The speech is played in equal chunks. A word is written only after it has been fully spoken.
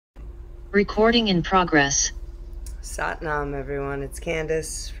Recording in progress. Satnam, everyone. It's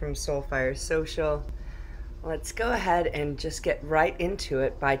Candace from Soulfire Social. Let's go ahead and just get right into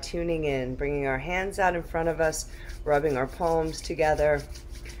it by tuning in, bringing our hands out in front of us, rubbing our palms together,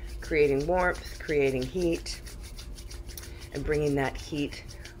 creating warmth, creating heat, and bringing that heat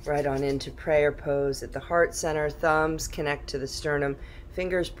right on into prayer pose at the heart center. Thumbs connect to the sternum,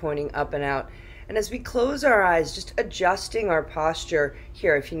 fingers pointing up and out. And as we close our eyes, just adjusting our posture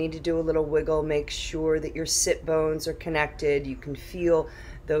here. If you need to do a little wiggle, make sure that your sit bones are connected. You can feel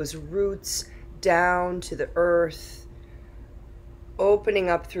those roots down to the earth, opening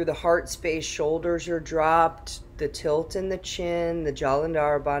up through the heart space. Shoulders are dropped, the tilt in the chin, the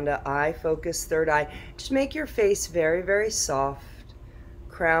Jalandhara Bandha, eye focus, third eye. Just make your face very, very soft.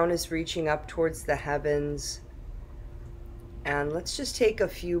 Crown is reaching up towards the heavens. And let's just take a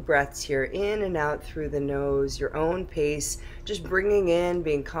few breaths here, in and out through the nose, your own pace, just bringing in,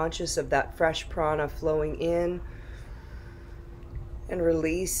 being conscious of that fresh prana flowing in and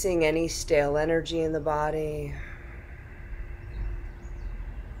releasing any stale energy in the body.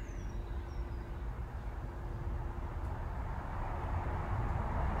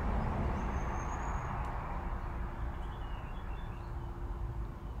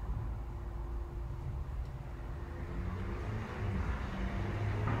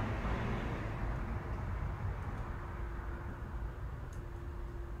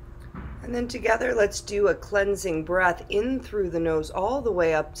 And then together, let's do a cleansing breath in through the nose all the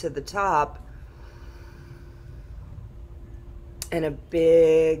way up to the top. And a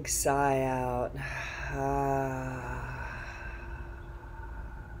big sigh out.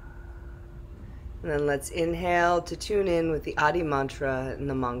 And then let's inhale to tune in with the Adi mantra and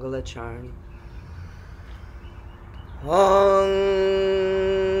the Mangala charm. Om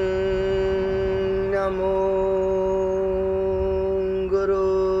Namo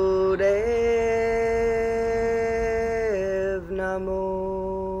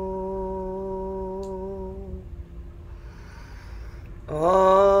Om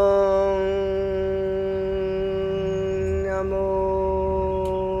Namo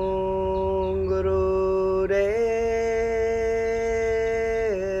Gurudev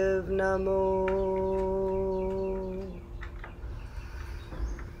Namo.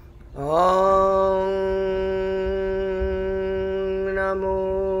 Om Namo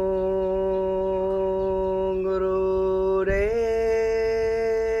Gurudev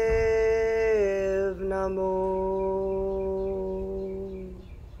Namo.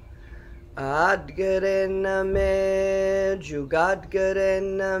 Adgare Name, Jugadgare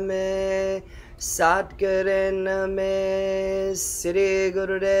Name, Sadgare Name, Sri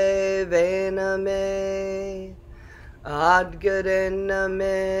Gurudeve Name. Adgare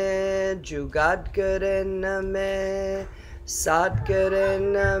Name, Jugadgare Name, Sadgare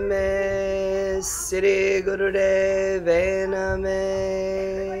Name, Sri Gurudeve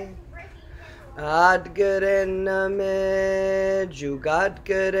Name. Adgare Name,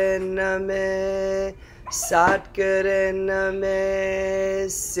 Jugadgare Name, Satgare Name,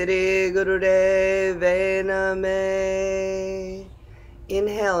 Sri Gurudeve Name.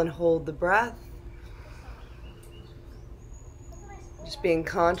 Inhale and hold the breath. Just being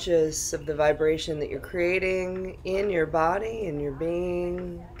conscious of the vibration that you're creating in your body and your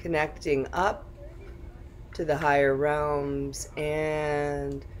being, connecting up to the higher realms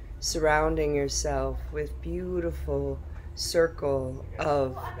and surrounding yourself with beautiful circle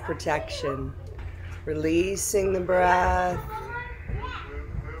of protection. Releasing the breath.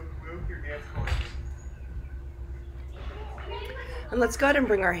 And let's go ahead and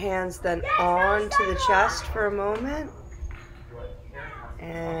bring our hands then onto the chest for a moment.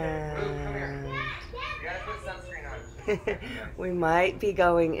 And we might be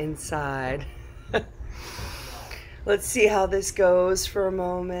going inside. Let's see how this goes for a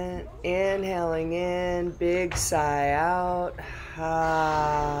moment. Inhaling in, big sigh out.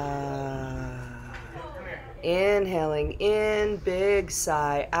 Inhaling in, big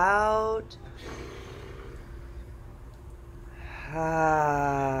sigh out.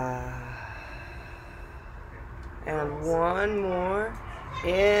 And one more.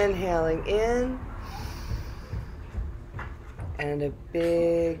 Inhaling in. And a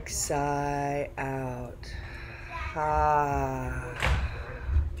big sigh out.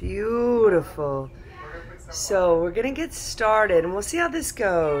 Beautiful. So we're gonna get started and we'll see how this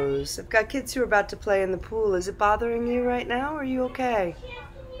goes. I've got kids who are about to play in the pool. Is it bothering you right now? Are you okay?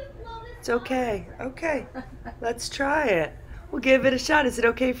 It's okay. Okay. Let's try it. We'll give it a shot. Is it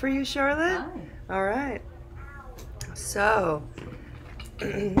okay for you, Charlotte? All right. So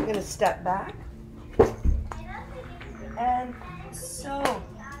I'm gonna step back. And so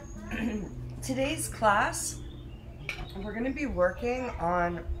Today's class, we're going to be working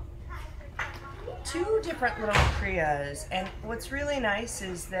on 2 different little Kriyas, and what's really nice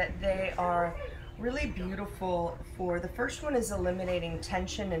is that they are really beautiful. For the first one is eliminating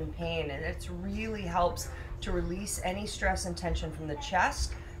tension and pain, and it really helps to release any stress and tension from the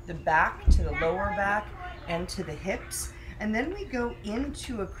chest, the back, to the lower back, and to the hips. And then we go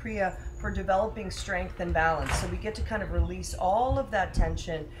into a Kriya for developing strength and balance. So we get to kind of release all of that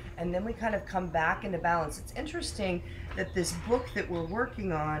tension, and then we kind of come back into balance. It's interesting that this book that we're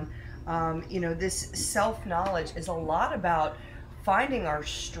working on, this self-knowledge is a lot about finding our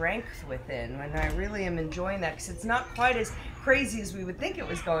strength within, and I really am enjoying that because it's not quite as crazy as we would think it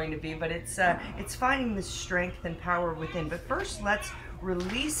was going to be, but it's finding the strength and power within. But first, let's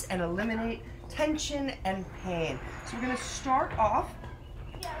release and eliminate tension and pain. So we're going to start off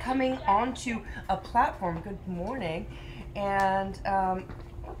coming onto a platform. Good morning. And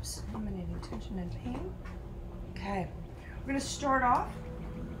eliminating tension and pain. Okay, we're going to start off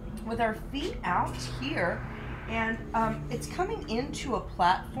with our feet out here, and it's coming into a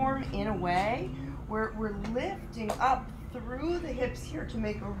platform in a way where we're lifting up through the hips here to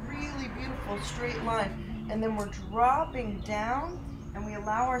make a really beautiful straight line, and then we're dropping down, and we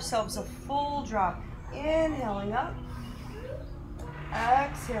allow ourselves a full drop. Inhaling up,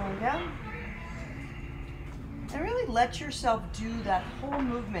 exhaling down, and really let yourself do that whole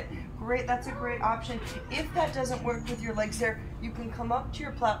movement. Great, that's a great option. If that doesn't work with your legs there, you can come up to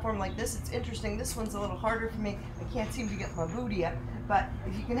your platform like this. It's interesting, this one's a little harder for me. I can't seem to get my booty up, but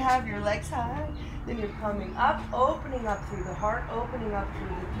if you can have your legs high, then you're coming up, opening up through the heart, opening up through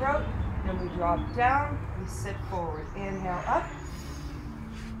the throat. Then we drop down, we sit forward. Inhale up,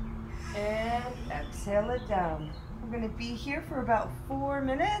 and exhale it down. We're going to be here for about 4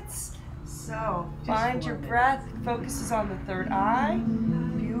 minutes. So find your breath. Focus is on the third eye.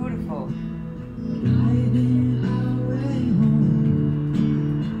 Beautiful.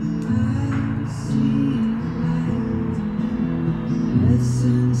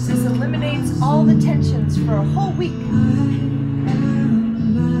 This eliminates all the tensions for a whole week. Okay,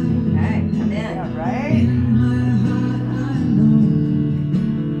 come in. All right.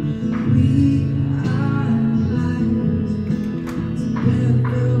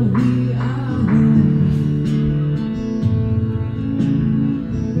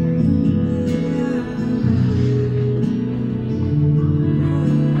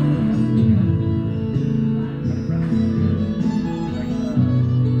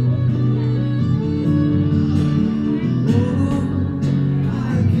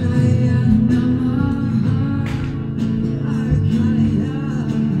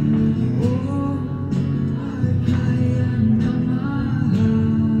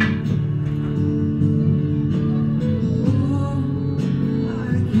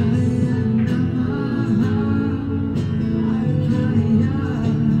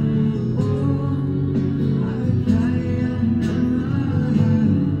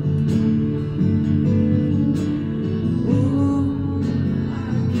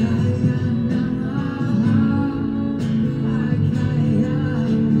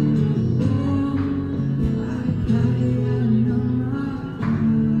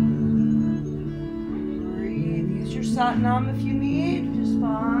 Nam if you need, just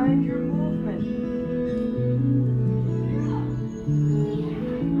find your movement.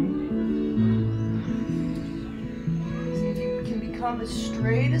 See if you can become as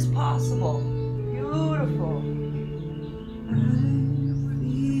straight as possible. Beautiful.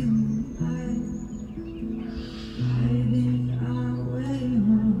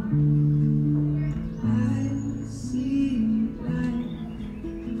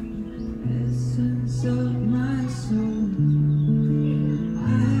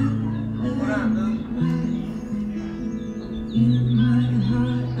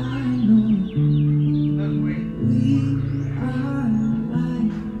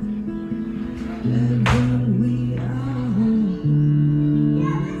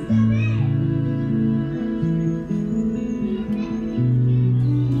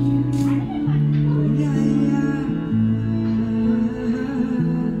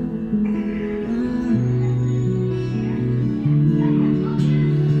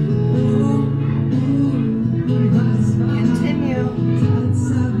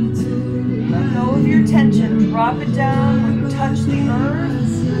 Drop it down. When you touch the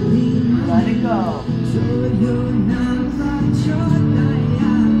earth, let it go.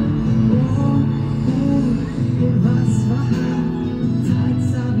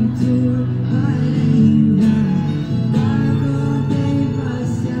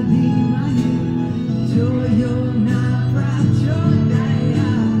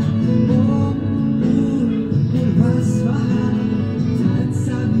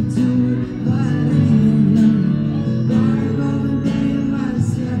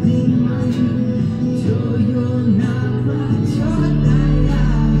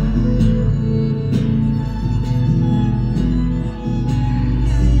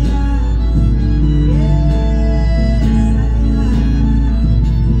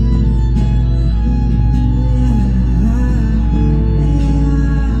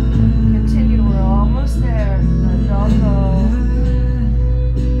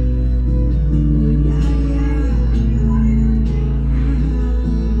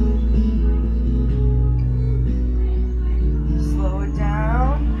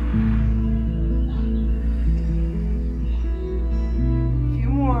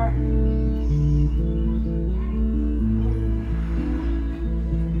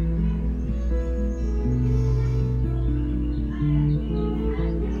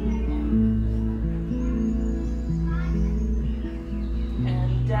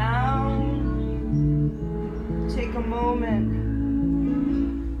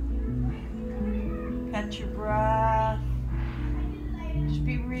 Just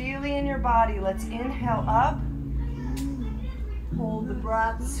be really in your body. Let's inhale up. Hold the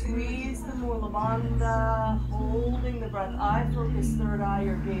breath. Squeeze the Mula Bandha. Holding the breath. Eye focus, third eye.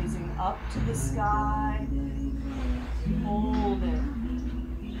 You're gazing up to the sky. Hold it.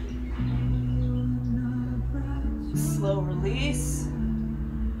 Slow release.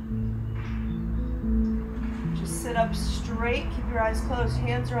 Just sit up straight. Keep your eyes closed.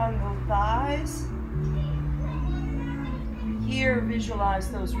 Hands are on both thighs. Here, visualize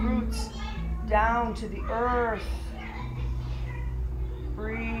those roots down to the earth.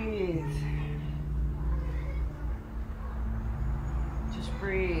 Breathe. Just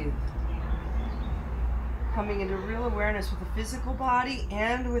breathe. Coming into real awareness with the physical body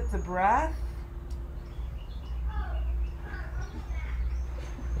and with the breath.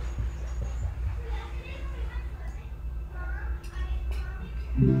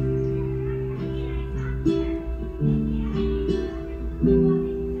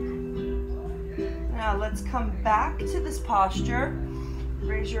 Now let's come back to this posture.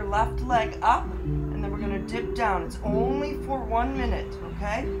 Raise your left leg up, and then we're going to dip down. It's only for 1 minute,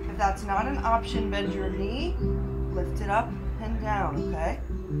 okay? If that's not an option, bend your knee, lift it up and down, okay?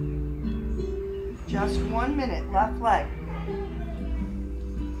 Just 1 minute, left leg.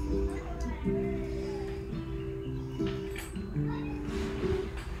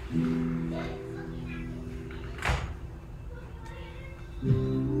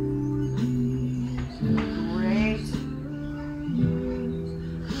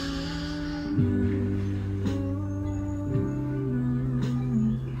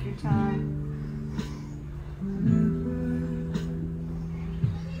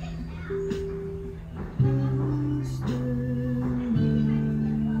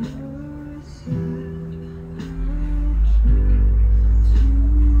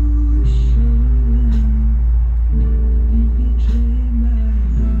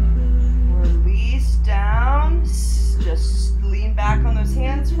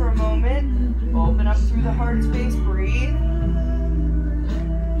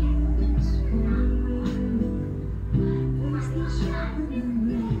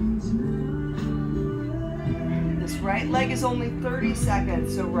 Leg is only 30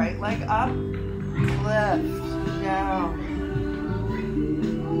 seconds, so right leg up, lift, down.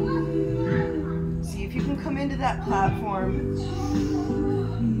 See if you can come into that platform.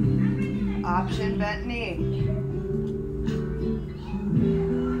 Option, bent knee.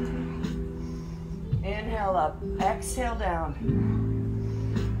 Inhale up, exhale down.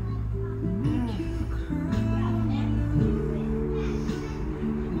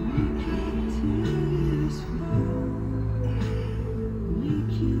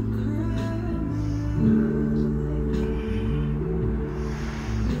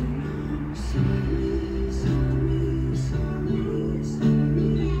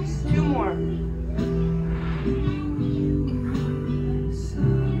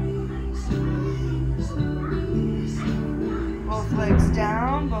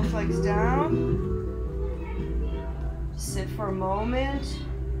 Legs down. Sit for a moment,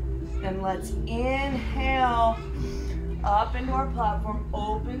 and let's inhale up into our platform.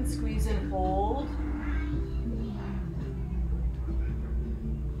 Open, squeeze, and hold.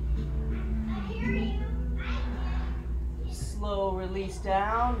 Slow release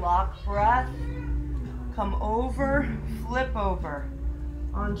down, lock breath. Come over, flip over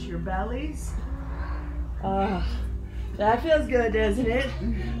onto your bellies. That feels good, doesn't it?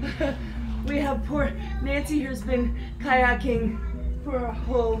 We have poor Nancy here's been kayaking for a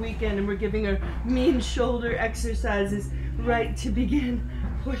whole weekend, and we're giving her mean shoulder exercises right to begin.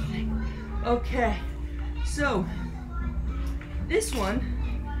 Poor thing. Okay, so this one,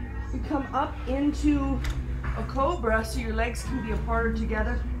 we come up into a cobra so your legs can be apart or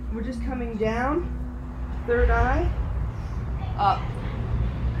together. We're just coming down, third eye, up,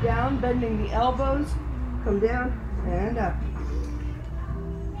 down, bending the elbows, come down, and up,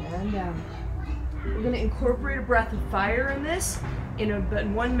 and down. We're going to incorporate a breath of fire in this in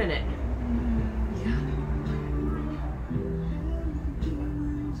 1 minute.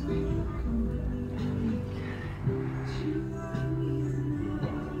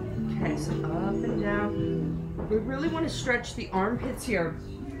 Okay, so up and down. We really want to stretch the armpits here.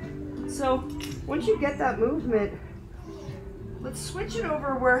 So once you get that movement, let's switch it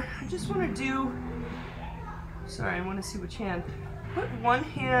over where I just want to do, sorry, I want to see which hand. Put one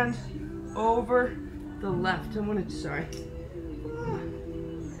hand over the left. I want to, sorry.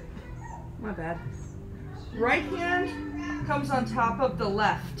 My bad. Right hand comes on top of the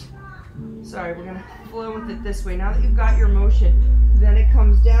left. Sorry, we're going to flow with it this way. Now that you've got your motion, then it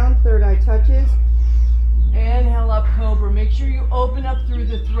comes down, third eye touches. Inhale up, cobra. Make sure you open up through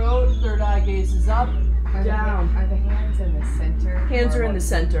the throat. Third eye gazes up, down. Are the hands in the center? Hands are in the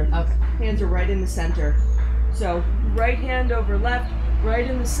center. Okay. Hands are right in the center. So right hand over left, right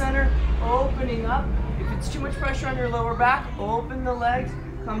in the center, opening up. If it's too much pressure on your lower back, open the legs,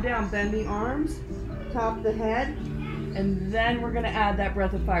 come down, bend the arms, top the head, and then we're gonna add that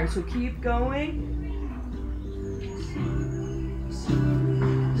breath of fire. So keep going.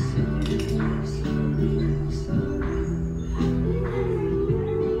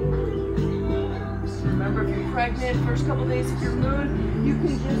 Remember, if you're pregnant, first couple days of your moon, you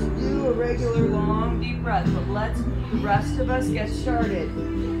can just do a regular long deep breath, but let's the rest of us get started.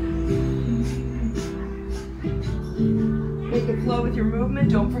 Make it flow with your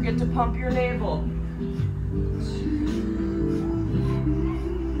movement. Don't forget to pump your navel.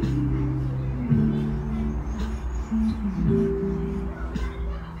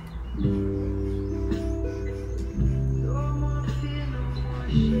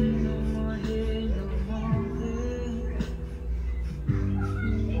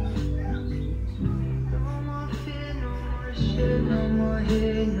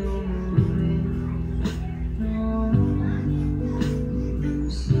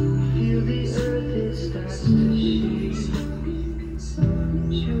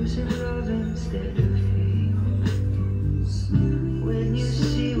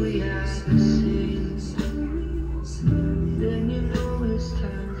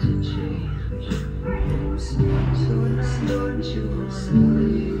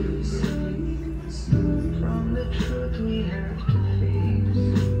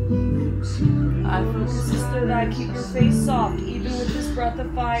 Keep your face soft, even with this breath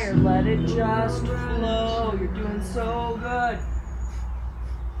of fire. Let it just flow. You're doing so good.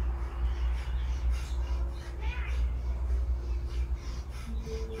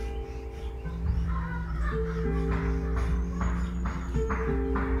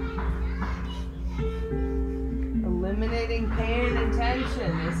 Eliminating pain and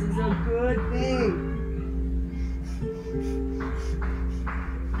tension. This is a good thing.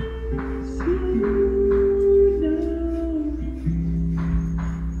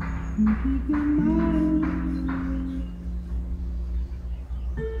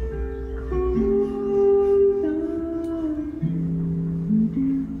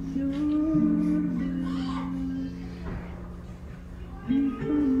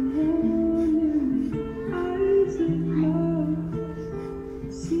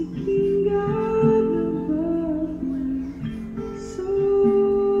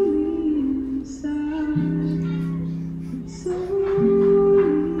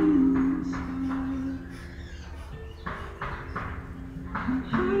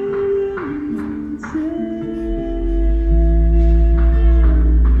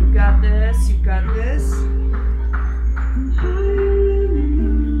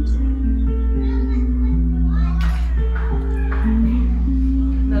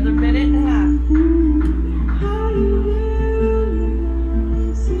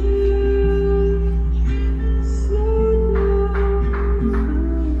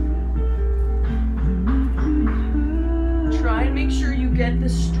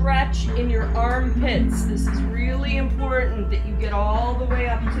 This is really important that you get all the way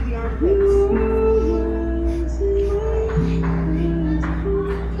up to the armpits.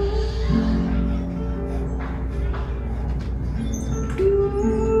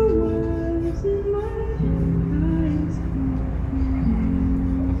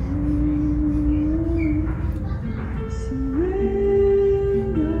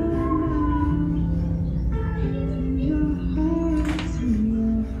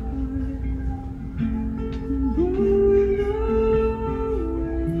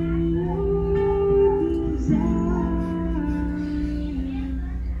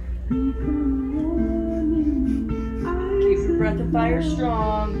 Fire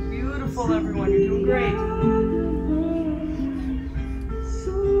strong. Beautiful, everyone. You're doing great.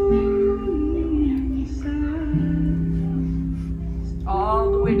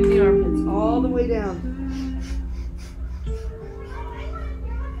 All the way to the armpits. All the way down.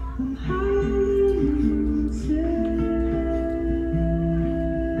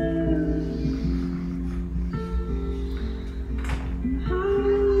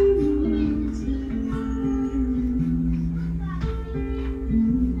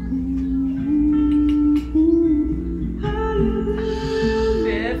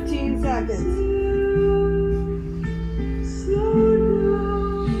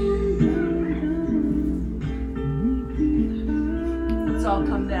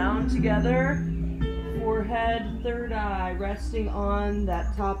 Together, forehead, third eye, resting on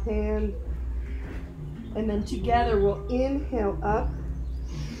that top hand. And then together we'll inhale up,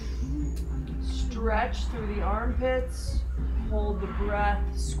 stretch through the armpits, hold the breath,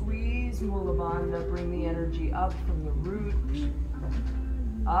 squeeze Mula Bandha, bring the energy up from the root,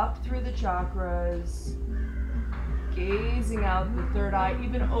 up through the chakras, gazing out the third eye,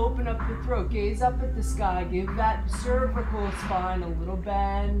 even open up the throat, gaze up at the sky, give that cervical spine a little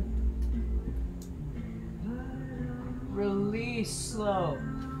bend. Release slow.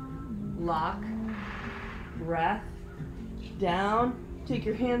 Lock. Breath. Down. Take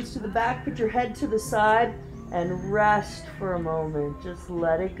your hands to the back, put your head to the side, and rest for a moment. Just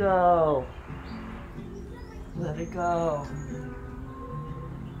let it go. Let it go.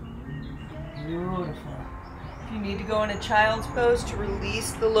 Beautiful. If you need to go in a child's pose to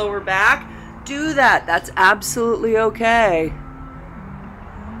release the lower back, do that. That's absolutely okay.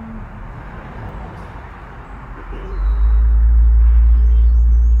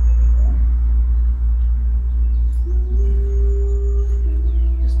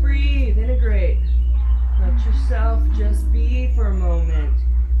 Just be for a moment.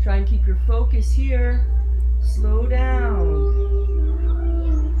 Try and keep your focus here. Slow down.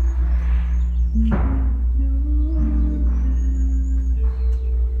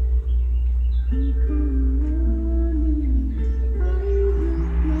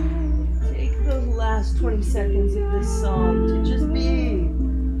 Take the last 20 seconds of this song to just be.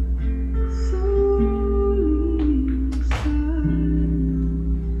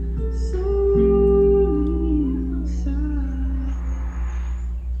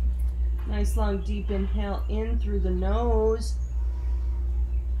 Nice long deep inhale in through the nose.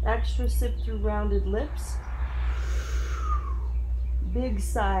 Extra sip through rounded lips. Big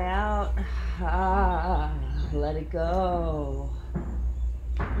sigh out. Let it go.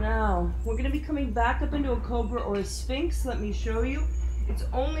 Now, we're going to be coming back up into a cobra or a sphinx. Let me show you. It's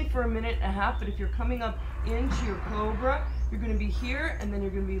only for a minute and a half, but if you're coming up into your cobra, you're going to be here, and then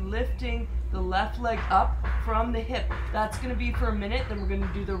you're going to be lifting the left leg up from the hip. That's going to be for a minute, then we're going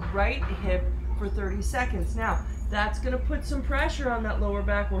to do the right hip for 30 seconds. Now, that's going to put some pressure on that lower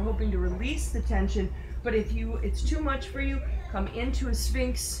back. We're hoping to release the tension, but if it's too much for you, come into a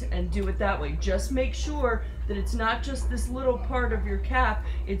sphinx and do it that way. Just make sure that it's not just this little part of your calf,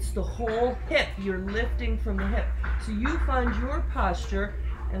 it's the whole hip. You're lifting from the hip. So you find your posture,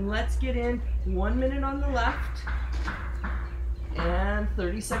 and let's get in 1 minute on the left and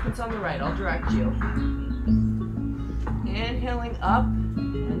 30 seconds on the right. I'll direct you. Inhaling up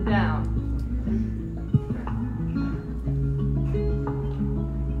and down.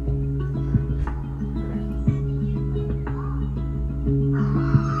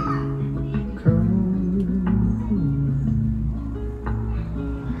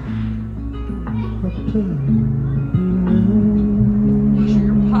 Make sure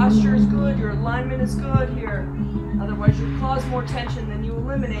your posture is good, your alignment is good here. Otherwise you'll cause more tension than you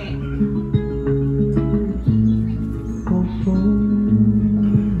eliminate.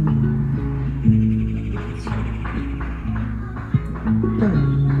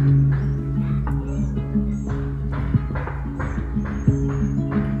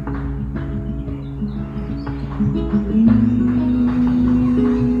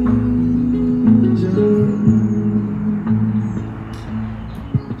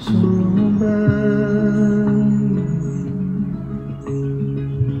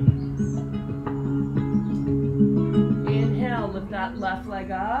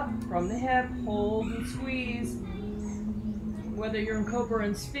 Whether you're in cobra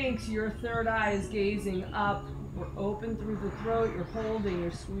and sphinx, your third eye is gazing up. We're open through the throat. You're holding,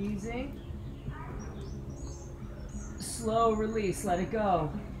 you're squeezing. Slow release, let it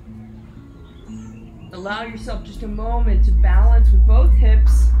go. Allow yourself just a moment to balance with both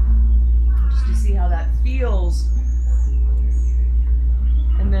hips, just to see how that feels.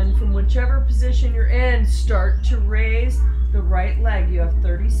 And then from whichever position you're in, start to raise the right leg. You have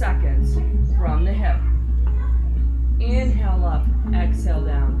 30 seconds from the hip. Inhale up, exhale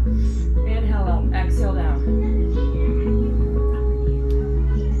down. Inhale up, exhale down.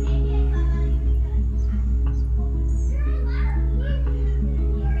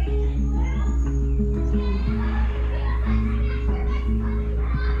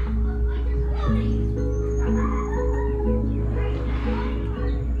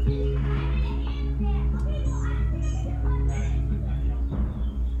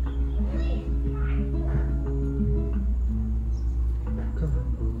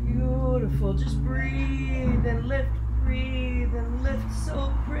 Just breathe and lift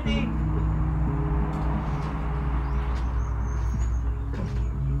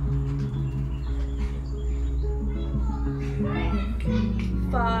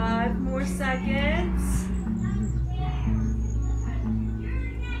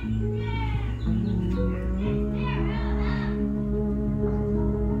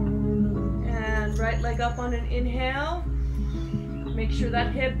up on an inhale. Make sure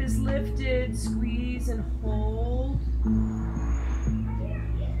that hip is lifted. Squeeze and hold.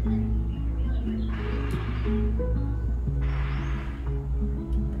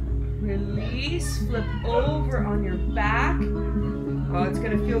 Release. Flip over on your back. Oh, it's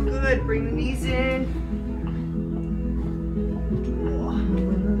going to feel good. Bring the knees in.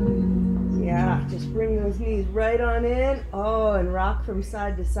 Yeah, just bring those knees right on in. Oh, and rock from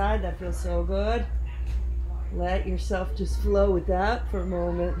side to side. That feels so good. Let yourself just flow with that for a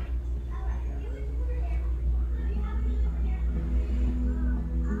moment.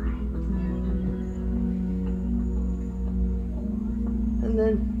 And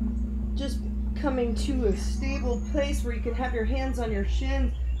then just coming to a stable place where you can have your hands on your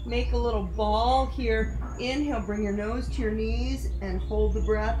shins. Make a little ball here. Inhale, bring your nose to your knees and hold the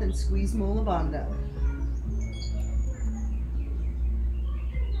breath and squeeze Mula Bandha.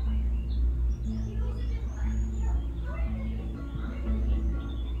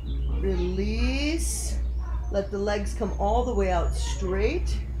 Release. Let the legs come all the way out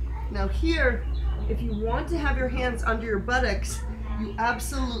straight. Now here, if you want to have your hands under your buttocks, you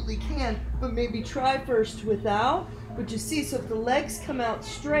absolutely can, but maybe try first without. But you see, so if the legs come out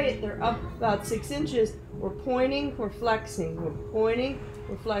straight, they're up about 6 inches, we're pointing, we're flexing, we're pointing,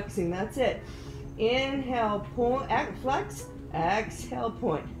 we're flexing, that's it. Inhale, point, flex, exhale,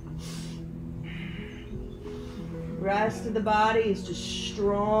 point. Rest of the body is just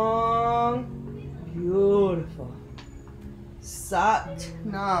strong, beautiful. Sat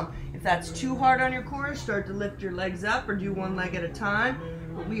Nam. If that's too hard on your core, start to lift your legs up or do one leg at a time.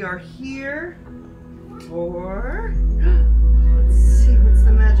 But we are here for, let's see, what's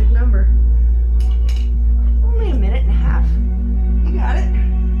the magic number? Only a minute and a half. You got it.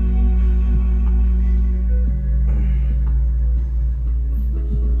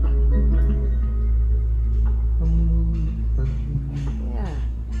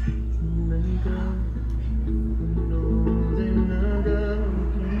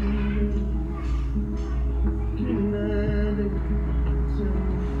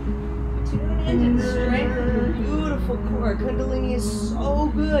 Kundalini is so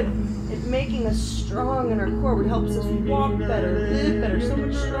good at making us strong in our core. It helps us walk better, live better, so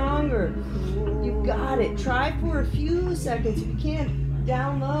much stronger. You've got it. Try for a few seconds if you can,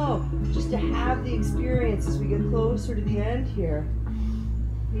 down low, just to have the experience as we get closer to the end here.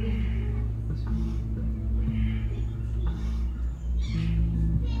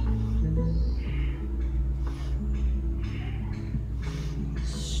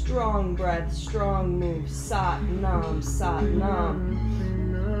 Strong breath, strong move. Sat Nam, Sat Nam.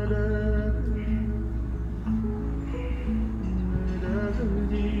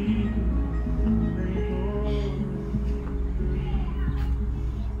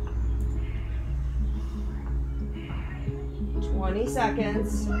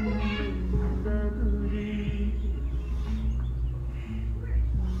 Seconds.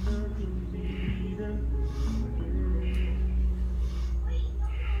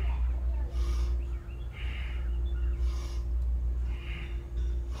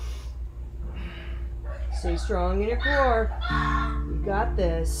 Stay strong in your core. You got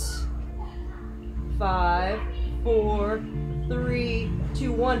this. 5, 4, 3,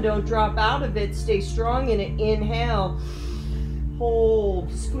 2, 1. Don't drop out of it. Stay strong in it. Inhale.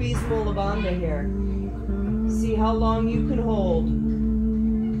 Hold. Squeeze Mula Bandha here. See how long you can hold.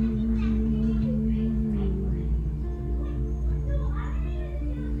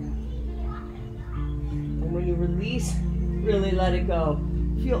 And when you release, really let it go.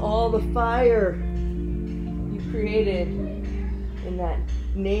 Feel all the fire you created in that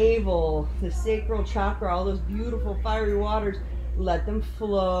navel, the sacral chakra, all those beautiful fiery waters. Let them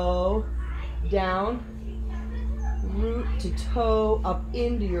flow down, root to toe, up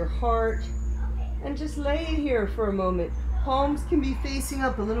into your heart, and just lay here for a moment. Palms can be facing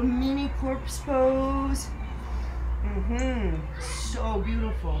up, a little mini corpse pose. So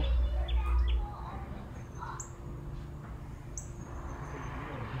beautiful.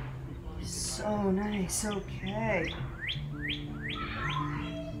 So nice, okay.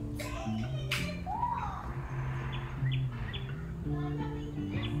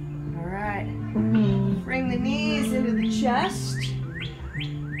 All right. Bring the knees into the chest.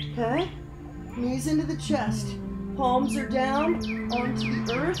 Okay? Knees into the chest. Palms are down onto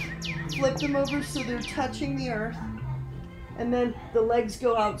the earth. Flip them over so they're touching the earth. And then the legs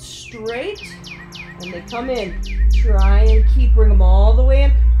go out straight and they come in. Try and bring them all the way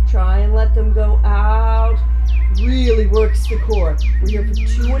in. Try and let them go out. Really works the core. We're here for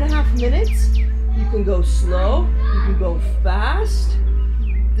 2.5 minutes. You can go slow. You can go fast.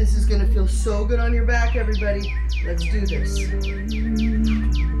 This is gonna feel so good on your back, everybody. Let's do this.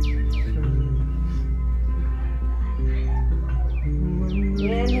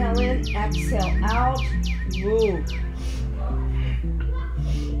 Inhale in, exhale out, move.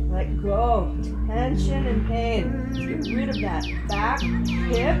 Let go, tension and pain. Let's get rid of that. Back,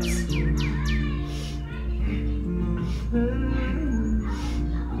 hips.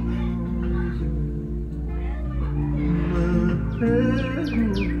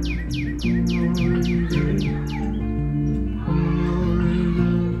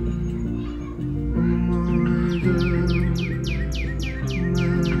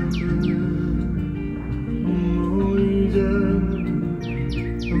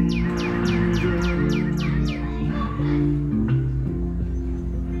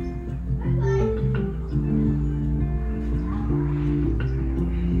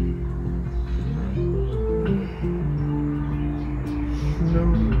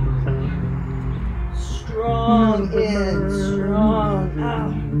 Strong in, strong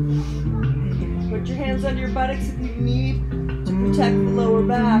out. Put your hands under your buttocks if you need to protect the lower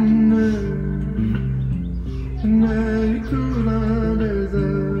back.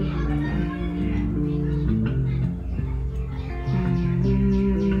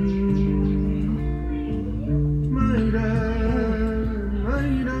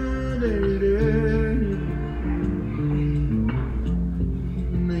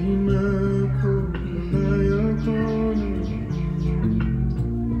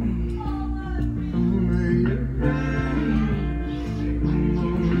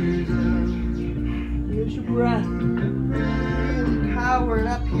 Breath. Really power it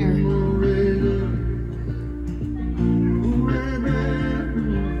up here.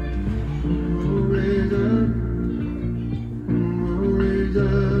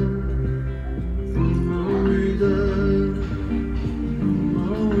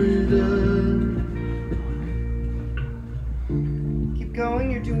 Keep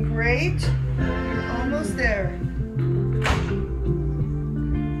going, you're doing great. You're almost there.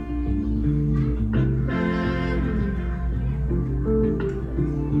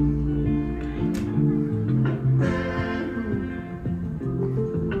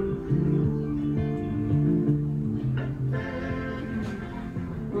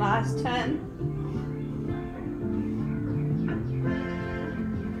 Last 10.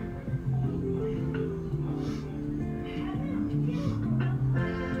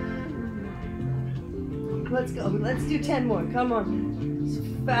 Let's go. Let's do 10 more. Come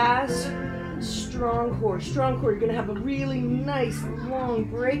on. Fast, strong core. Strong core. You're going to have a really nice long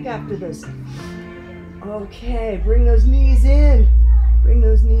break after this. Okay. Bring those knees in. Bring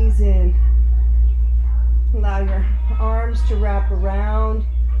those knees in. Allow your arms to wrap around.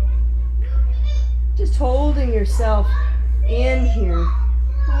 Just holding yourself in here.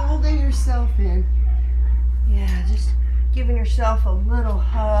 Holding yourself in. Yeah, just giving yourself a little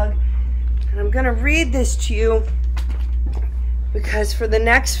hug. And I'm going to read this to you because for the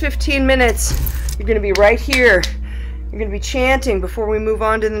next 15 minutes, you're going to be right here. You're going to be chanting before we move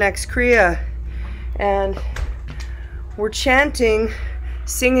on to the next Kriya. And we're chanting,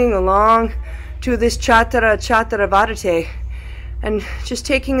 singing along to this Chattr Chakkr Vartee. And just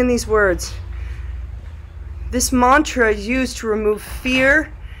taking in these words. This mantra is used to remove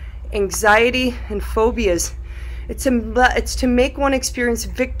fear, anxiety, and phobias. It's to make one experience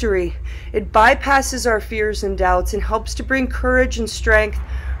victory. It bypasses our fears and doubts and helps to bring courage and strength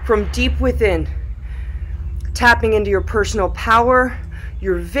from deep within. Tapping into your personal power,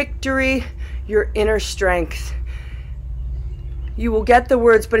 your victory, your inner strength. You will get the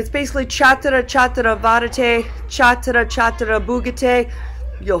words, but it's basically Chattr Chakkr Vartee, Chattr Chakkr Vartee.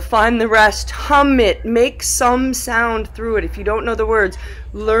 You'll find the rest. Hum it. Make some sound through it. If you don't know the words,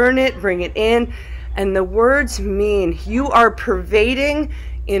 learn it, bring it in. And the words mean you are pervading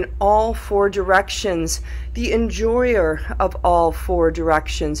in all four directions, the enjoyer of all four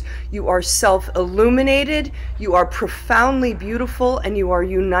directions. You are self-illuminated, you are profoundly beautiful, and you are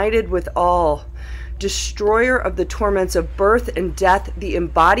united with all. Destroyer of the torments of birth and death, the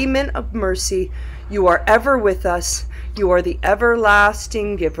embodiment of mercy. You are ever with us. You are the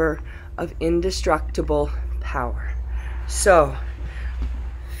everlasting giver of indestructible power. So,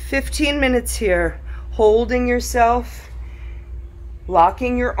 15 minutes here, holding yourself,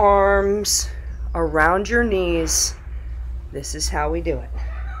 locking your arms around your knees. This is how we do it.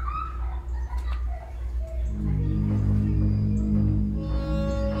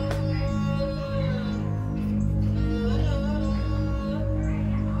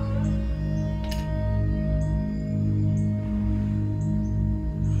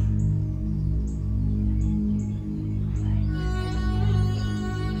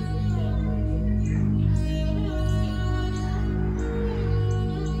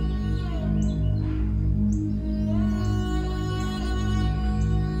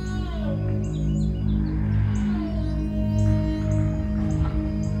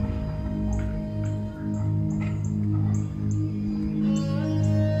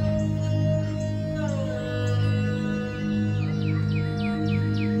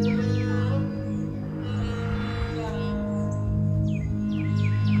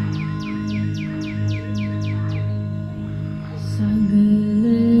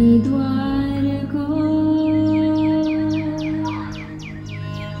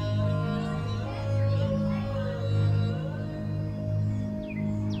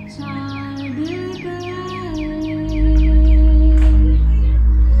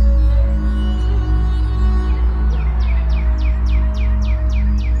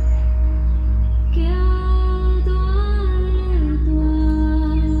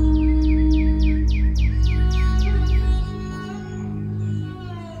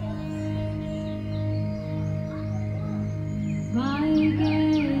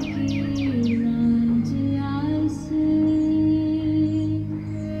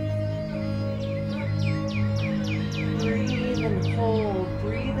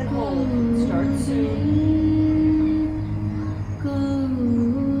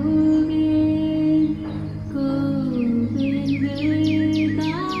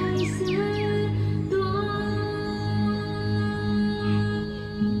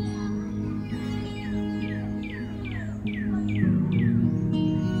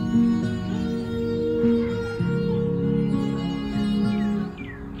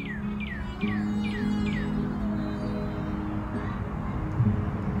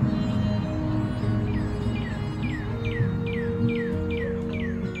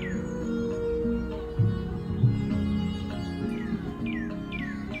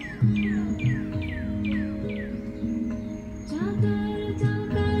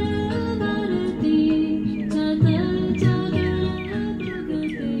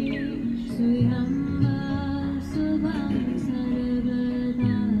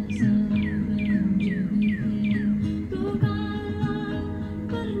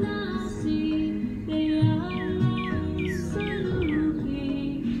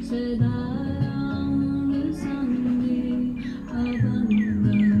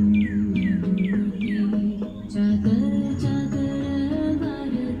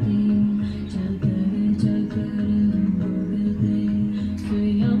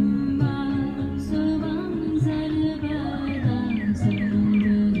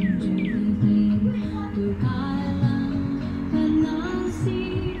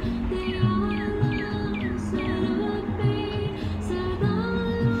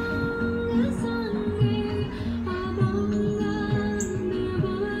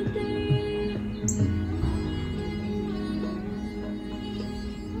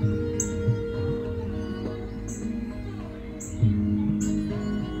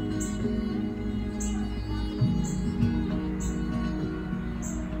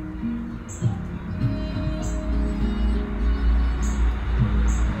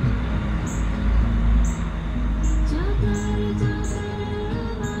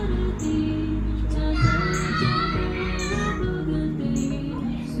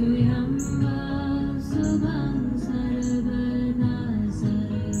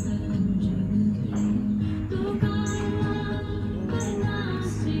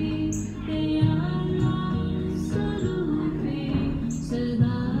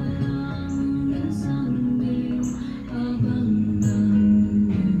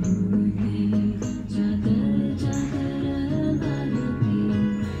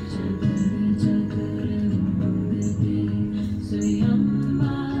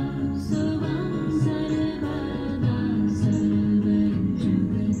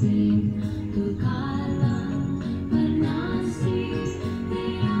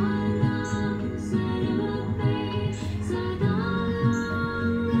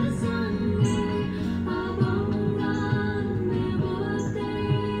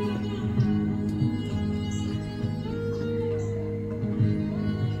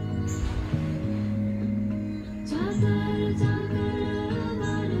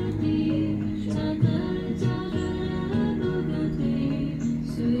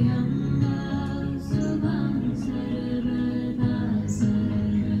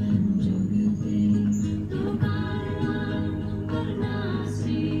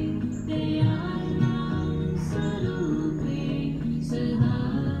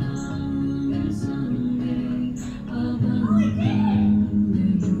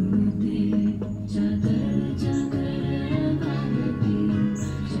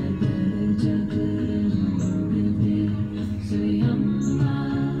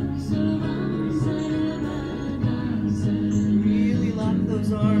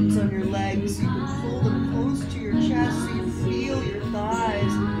 those arms on your legs. You can pull them close to your chest so you feel your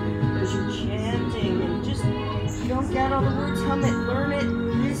thighs as you're chanting. And just, if you don't get all the words, hum it, learn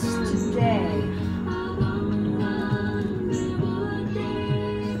it this today.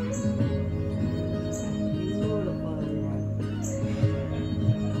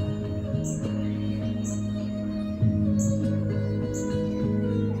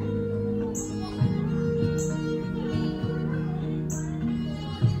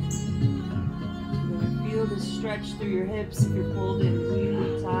 Stretch through your hips if you're pulled in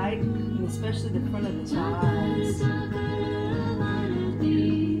really tight, and especially the front of the thighs.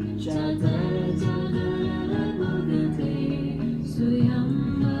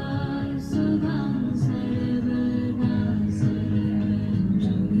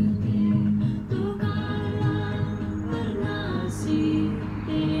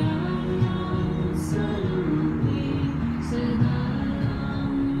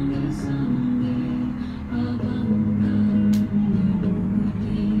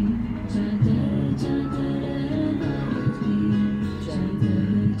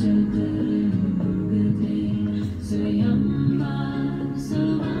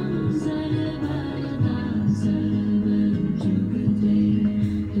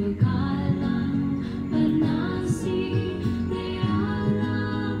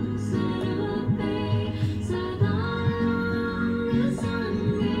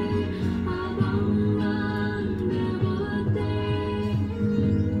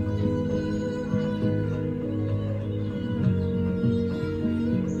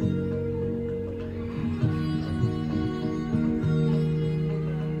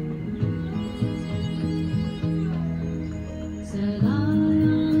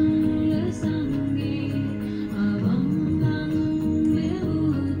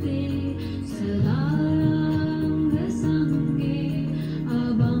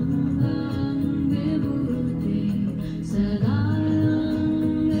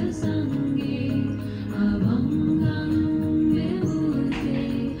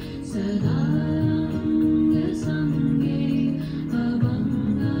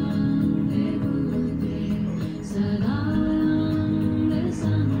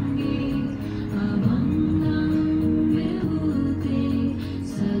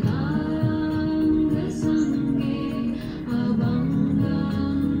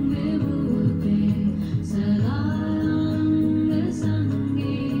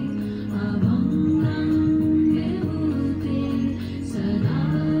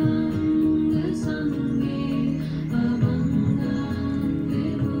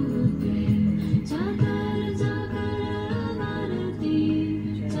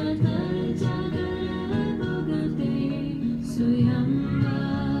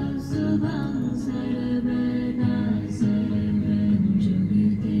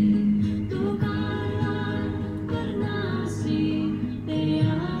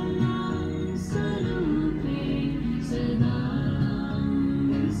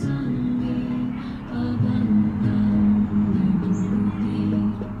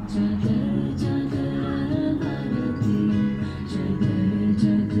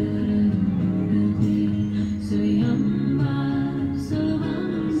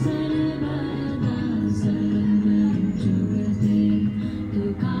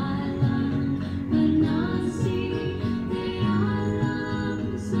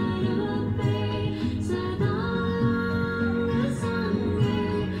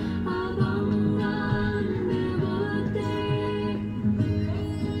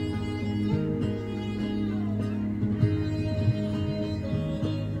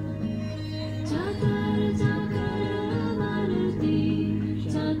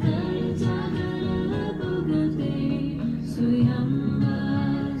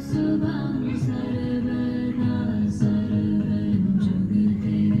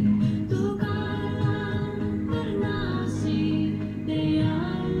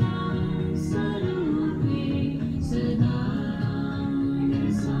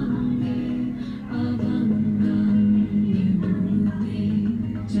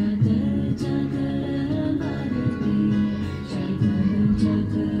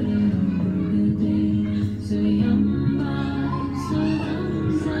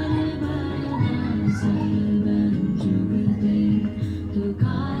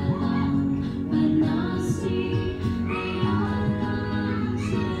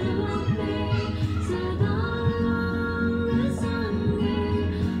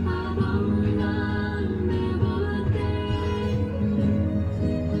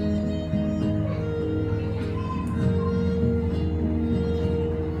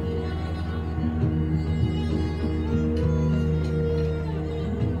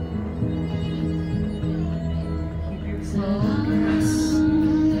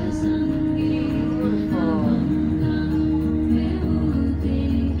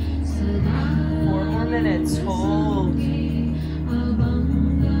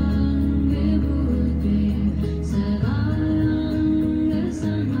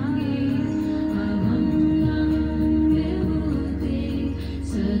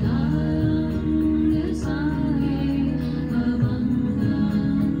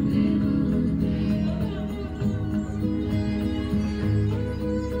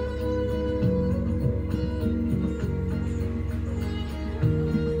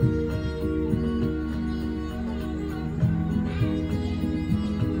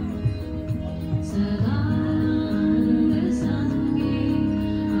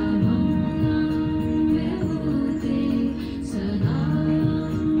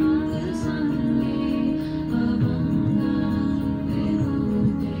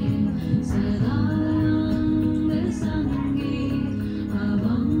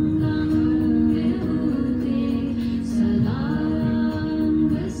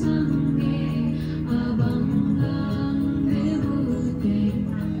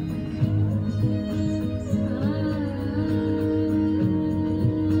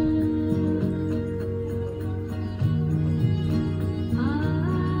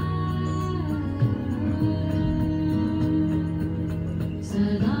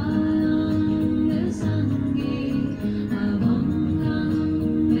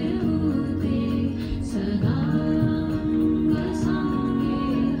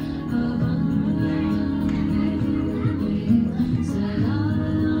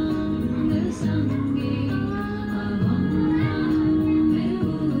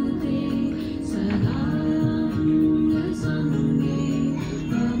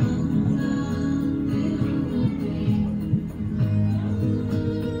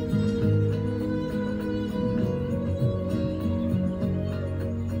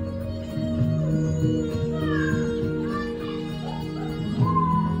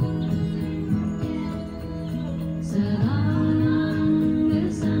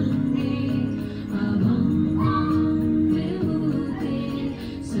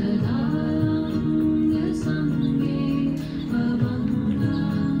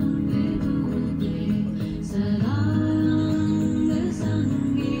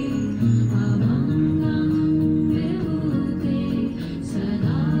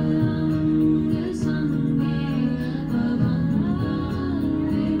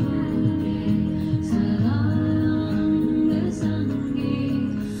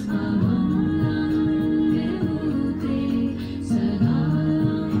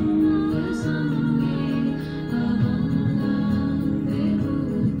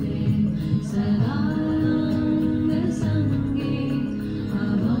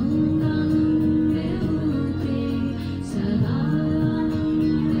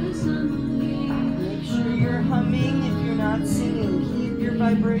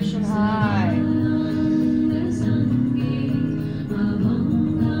 vibration high.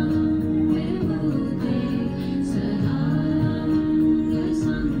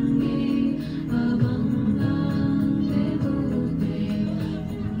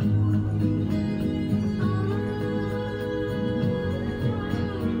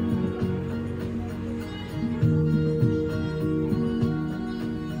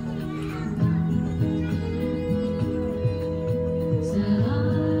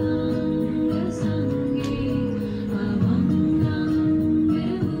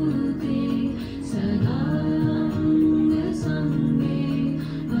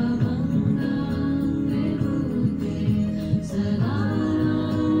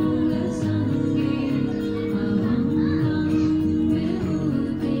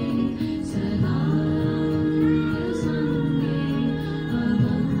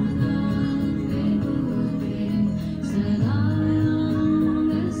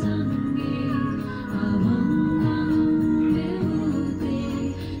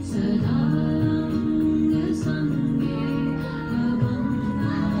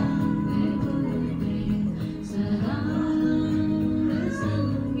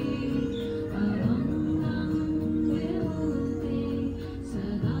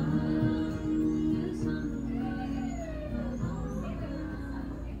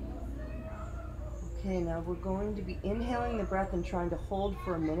 Okay, now we're going to be inhaling the breath and trying to hold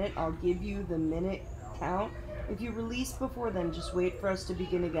for a minute. I'll give you the minute count. If you release before then, just wait for us to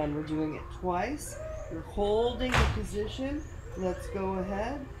begin again. We're doing it twice. You're holding the position. Let's go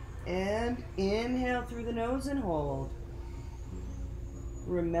ahead and inhale through the nose and hold.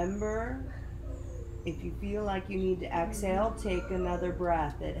 Remember, if you feel like you need to exhale, take another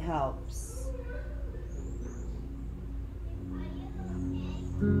breath. It helps.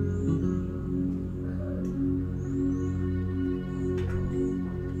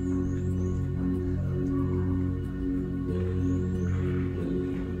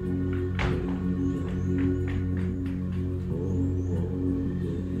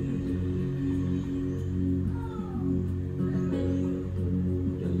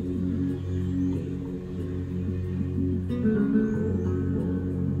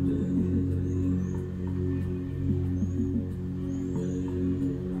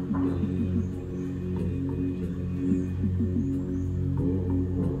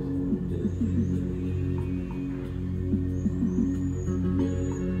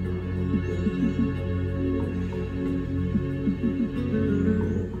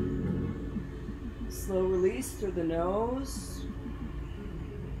 Slow release through the nose.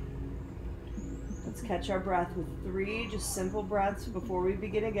 Let's catch our breath with 3 just simple breaths before we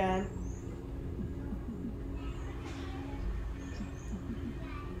begin again.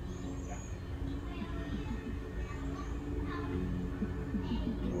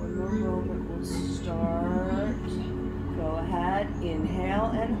 One more moment, we'll start. Go ahead,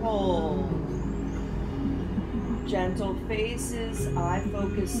 inhale and hold. Gentle faces, eye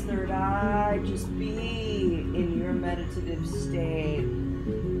focus, third eye, just be in your meditative state.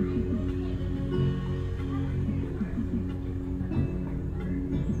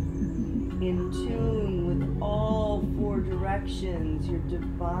 In tune with all 4 directions, your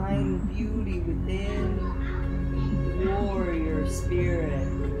divine beauty within, warrior spirit.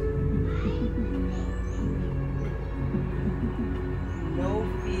 No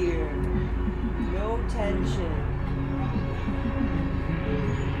fear, no tension.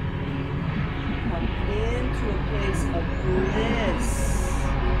 Come into a place of bliss.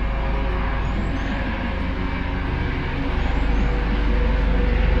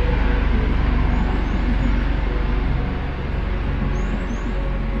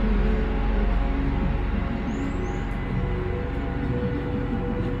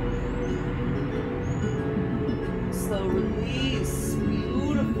 Slow release.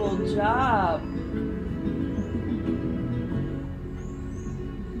 Beautiful job.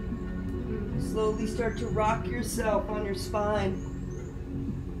 Slowly start to rock yourself on your spine.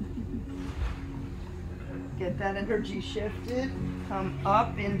 Get that energy shifted. Come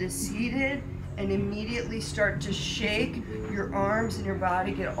up into seated and immediately start to shake your arms and your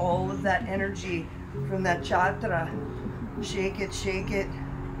body. Get all of that energy from that chakra. Shake it, shake it.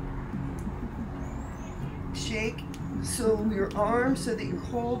 Shake so your arms so that your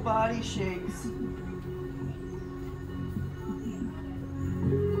whole body shakes.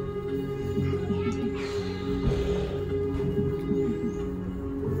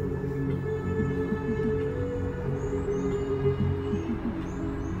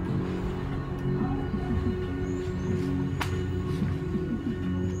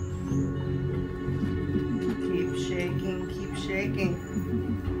 Keep shaking, keep shaking.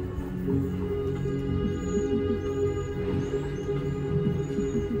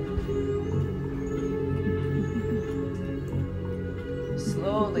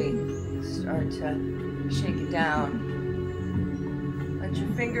 slowly start to shake it down. Let your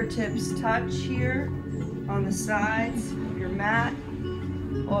fingertips touch here on the sides of your mat.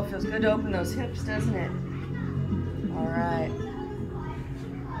 Oh, it feels good to open those hips, doesn't it? All right.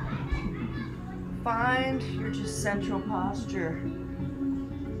 Find your just central posture.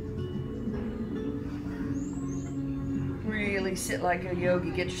 Really sit like a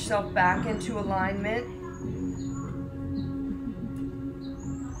yogi. Get yourself back into alignment.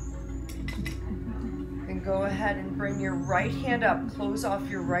 And go ahead and bring your right hand up. Close off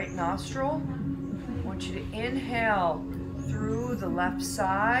your right nostril. I want you to inhale through the left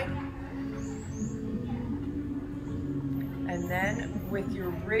side. And then with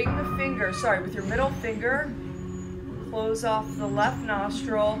your with your middle finger, close off the left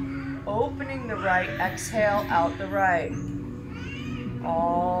nostril, opening the right, exhale out the right.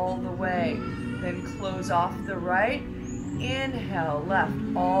 All the way. Then close off the right, inhale left,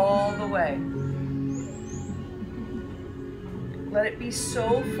 all the way. Let it be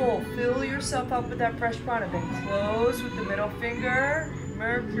so full. Fill yourself up with that fresh prana. Then close with the middle finger,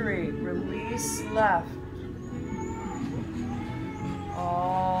 Mercury, release left.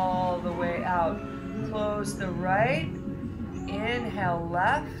 All the way out. Close the right, inhale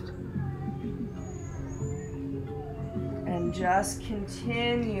left, and just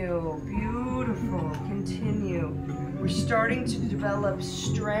continue. Beautiful, continue. We're starting to develop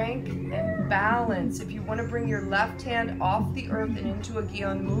strength and balance. If you want to bring your left hand off the earth and into a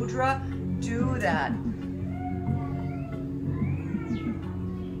Gyan Mudra, do that.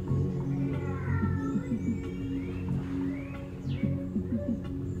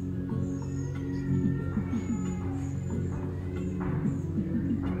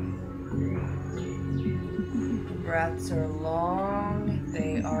 Breaths are long,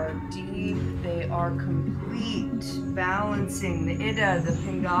 they are deep, they are complete, balancing the Ida, the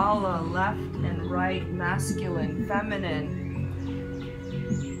Pingala, left and right, masculine, feminine.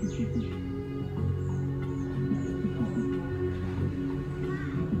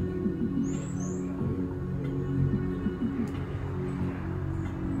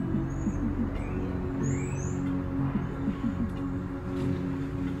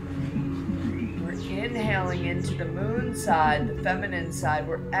 Inhaling into the moon side, the feminine side.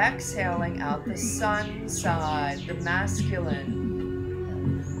 We're exhaling out the sun side, the masculine.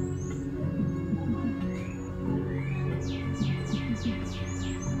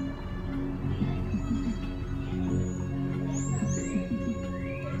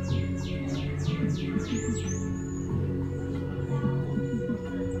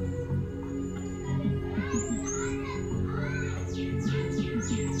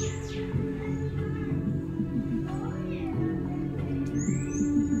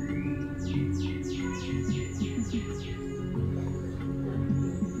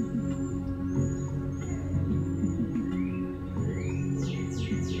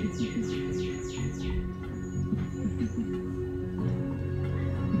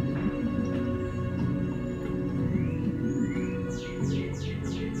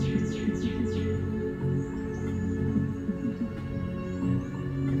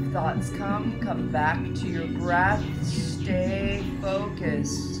 Thoughts come back to your breath. Stay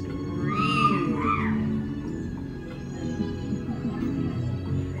focused. Breathe.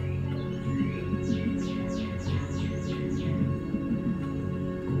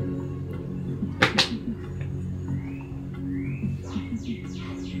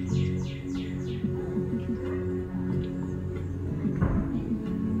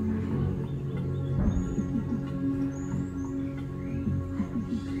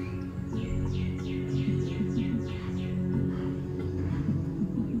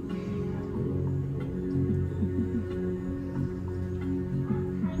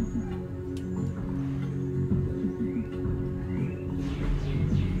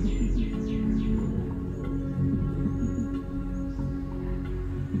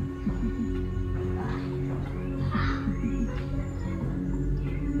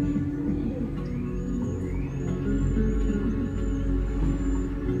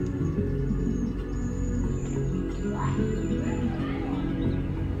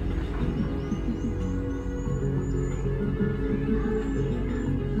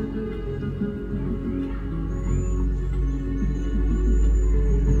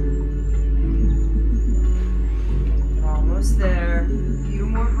 There. A few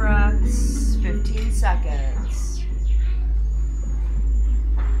more breaths.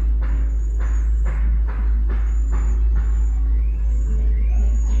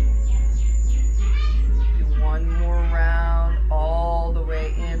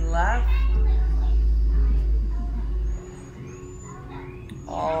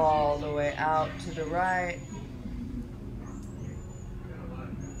 out to the right.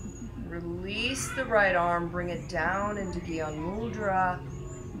 Release the right arm, bring it down into Gyan Mudra.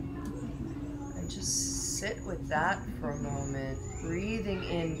 And just sit with that for a moment. Breathing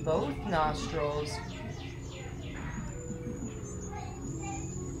in both nostrils.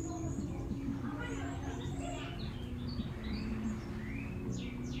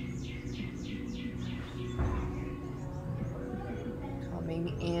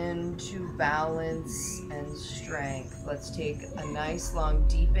 Into balance and strength. Let's take a nice long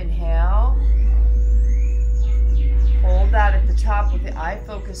deep inhale. Hold that at the top with the eye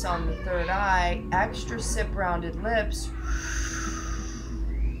focus on the third eye. Extra sip, rounded lips.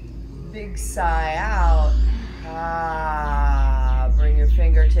 Big sigh out. Bring your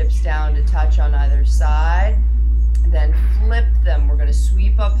fingertips down to touch on either side. Then flip them. We're going to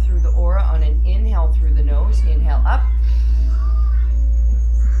sweep up through the aura on an inhale through the nose. Inhale up.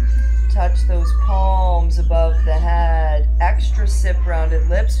 Touch those palms above the head. Extra sip, rounded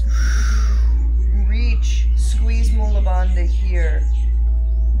lips. Reach, squeeze Mula Bandha here.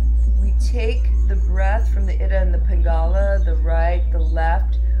 We take the breath from the Ida and the Pingala, the right, the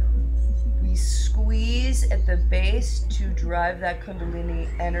left. We squeeze at the base to drive that Kundalini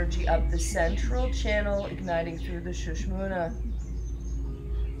energy up the central channel, igniting through the Shushmuna.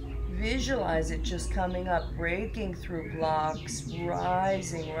 Visualize it just coming up, breaking through blocks,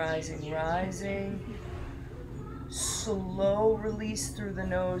 rising, rising, rising. Slow release through the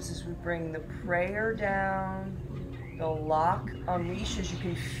nose as we bring the prayer down. The lock, unleash as you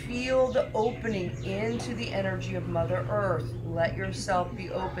can feel the opening into the energy of Mother Earth. Let yourself be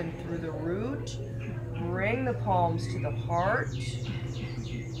open through the root. Bring the palms to the heart.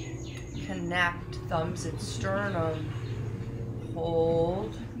 Connect thumbs and sternum.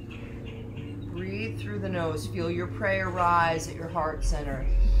 Hold. Breathe through the nose. Feel your prayer rise at your heart center.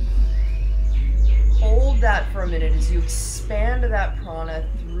 Hold that for a minute as you expand that prana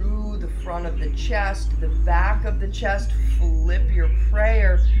through the front of the chest, the back of the chest. Flip your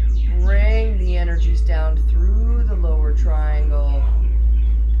prayer. Bring the energies down through the lower triangle.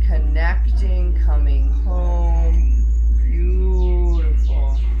 Connecting, coming home.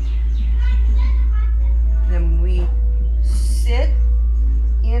 Beautiful. Then we sit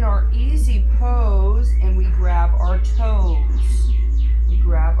in our easy pose and we grab our toes. We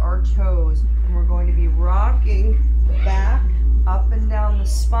grab our toes and we're going to be rocking the back up and down the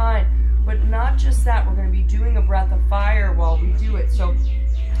spine. But not just that, we're going to be doing a breath of fire while we do it. So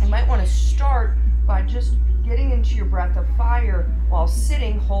you might want to start by just getting into your breath of fire while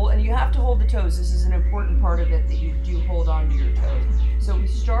sitting. Hold, and you have to hold the toes. This is an important part of it, that you do hold on to your toes. So we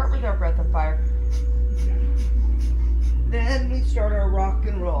start with our breath of fire. Then we start our rock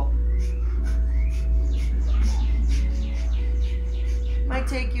and roll. Might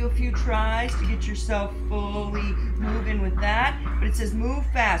take you a few tries to get yourself fully moving with that, but it says move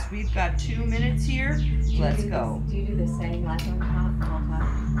fast. We've got 2 minutes here. Let's go. Do you do the same leg on top the whole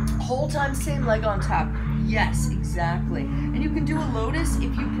time? Whole time, same leg on top. Yes, exactly. And you can do a lotus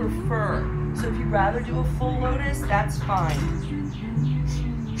if you prefer. So if you'd rather do a full lotus, that's fine.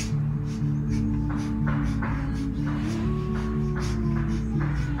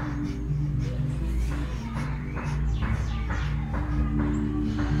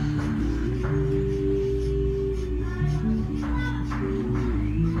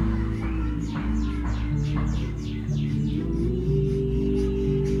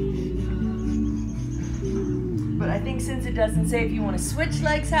 Since it doesn't say if you want to switch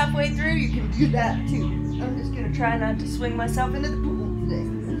legs halfway through, you can do that too. I'm just going to try not to swing myself into the pool today.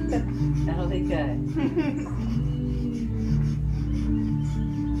 That'll be good.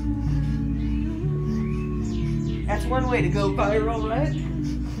 That's one way to go viral, right?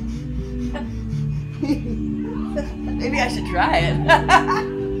 Maybe I should try it.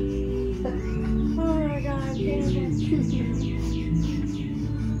 Oh my God, Candace.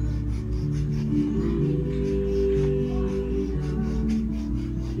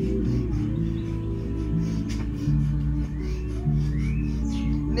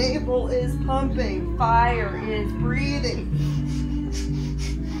 Navel is pumping, fire is breathing.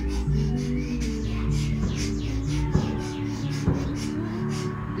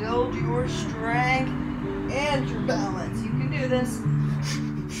 Build your strength and your balance. You can do this.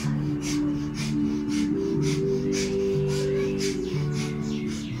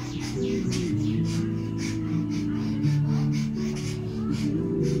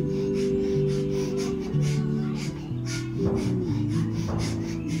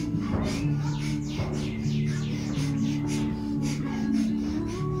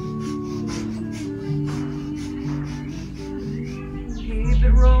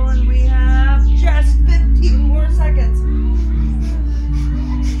 more seconds.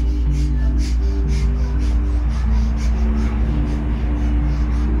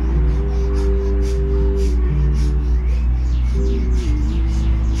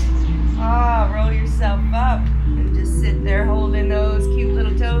 Roll yourself up and just sit there holding those cute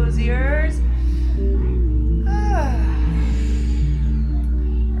little toes of yours.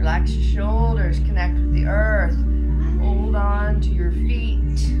 Relax your shoulders, connect with the earth. Hold on to your feet.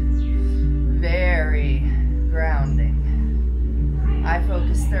 Very grounding. Eye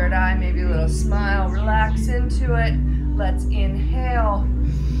focus, third eye, maybe a little smile. Relax into it. Let's inhale.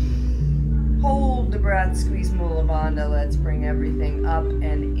 Hold the breath, squeeze Mula Bandha. Let's bring everything up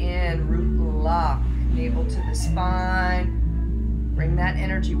and in. Root lock, navel to the spine. Bring that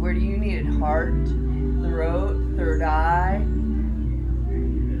energy. Where do you need it? Heart, throat, third eye.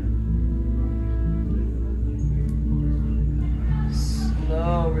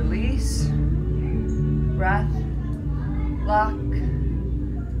 Slow release. Breath, lock.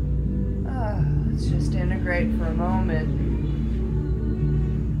 Let's just integrate for a moment.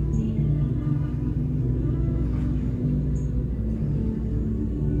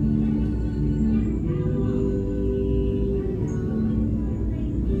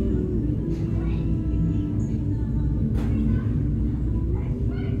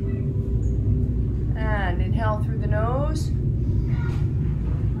 Through the nose.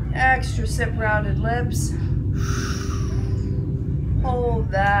 Extra sip, rounded lips. Hold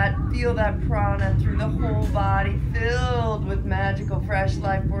that. Feel that prana through the whole body, filled with magical, fresh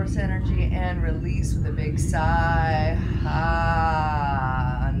life force energy, and release with a big sigh.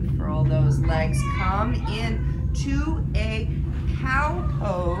 Unfurl those legs. Come into a cow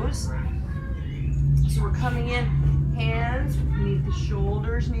pose. So we're coming in, hands beneath the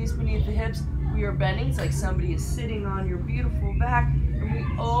shoulders, knees beneath the hips. We are bending. It's like somebody is sitting on your beautiful back. And we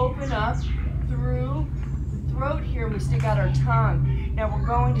open up through the throat here and we stick out our tongue. Now we're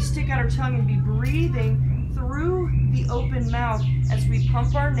going to stick out our tongue and be breathing through the open mouth as we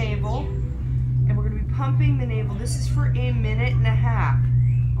pump our navel. And we're going to be pumping the navel. This is for 1.5 minutes.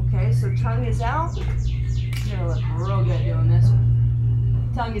 Okay, so tongue is out. You're going to look real good doing this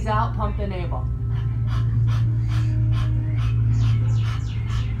one. Tongue is out, pump the navel.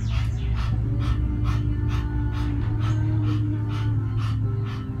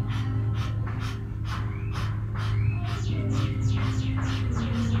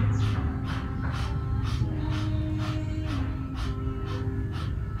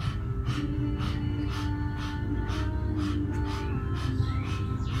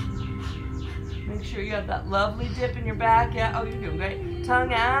 You have that lovely dip in your back. Yeah, oh, you're doing great.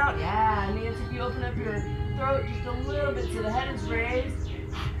 Tongue out. Yeah, Nancy, if you open up your throat just a little bit so the head is raised.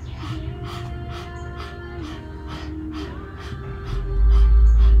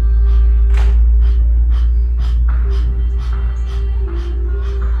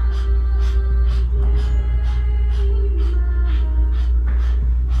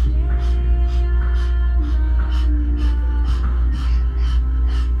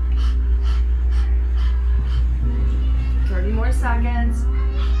 Seconds.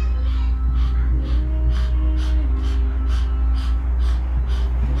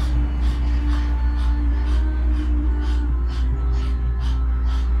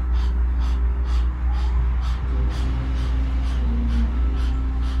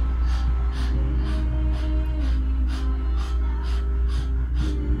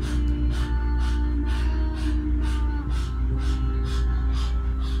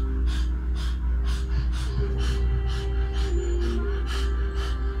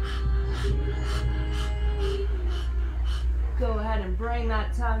 Bring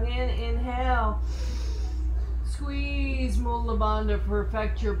that tongue in, inhale. Squeeze Mula Bandha,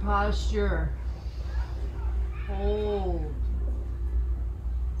 perfect your posture. Hold.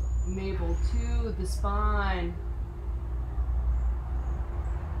 Navel to the spine.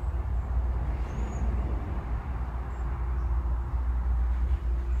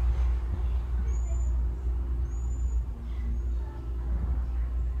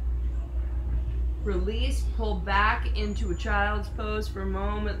 Release, pull back into a child's pose for a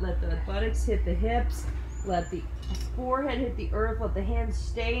moment. Let the buttocks hit the hips. Let the forehead hit the earth. Let the hands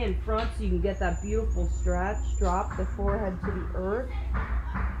stay in front so you can get that beautiful stretch. Drop the forehead to the earth.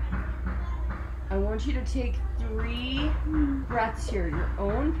 I want you to take 3 breaths here, your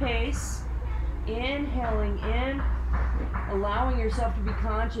own pace. Inhaling in, allowing yourself to be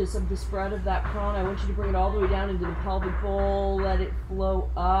conscious of the spread of that prana. I want you to bring it all the way down into the pelvic bowl. Let it flow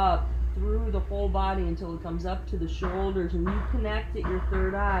up through the whole body until it comes up to the shoulders, and you connect at your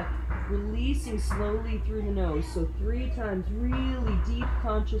third eye, releasing slowly through the nose. So 3 times really deep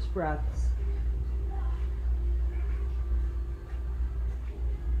conscious breaths.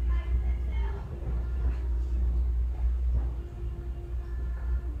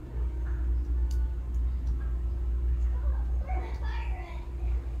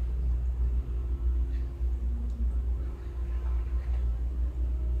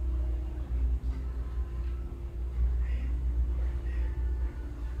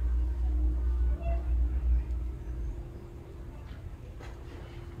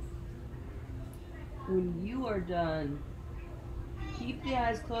 When you are done, keep the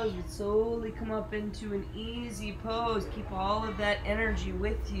eyes closed, but slowly come up into an easy pose. Keep all of that energy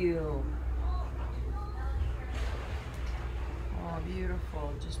with you. Oh,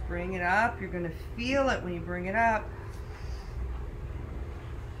 beautiful. Just bring it up. You're going to feel it when you bring it up.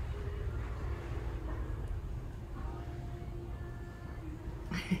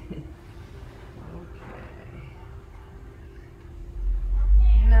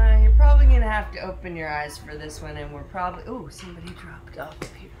 Now you're probably going to have to open your eyes for this one, and we're probably... Oh, somebody dropped off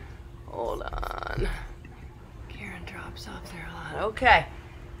here. Hold on. Karen drops off there a lot. Okay.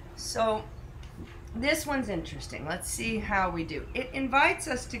 So this one's interesting. Let's see how we do. It invites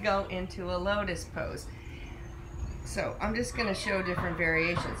us to go into a lotus pose. So I'm just going to show different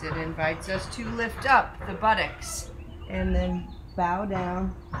variations. It invites us to lift up the buttocks and then bow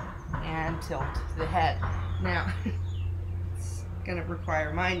down and tilt the head. Now, it's going to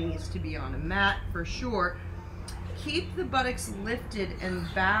require my knees to be on a mat for sure. Keep the buttocks lifted and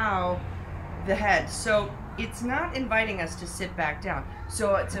bow the head. So it's not inviting us to sit back down.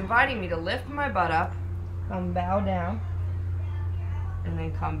 So it's inviting me to lift my butt up, come bow down, and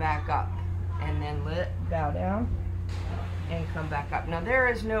then come back up. And then bow down and come back up. Now there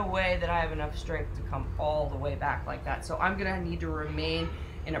is no way that I have enough strength to come all the way back like that. So I'm gonna need to remain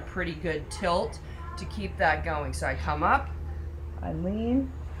in a pretty good tilt to keep that going. So I come up, I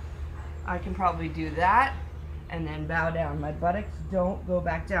lean, I can probably do that, and then bow down. My buttocks don't go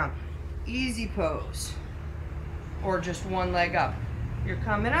back down. Easy pose. Or just one leg up. You're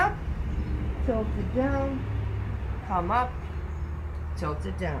coming up, tilt it down, come up, tilt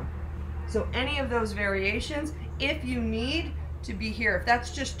it down. So any of those variations, if you need to be here, if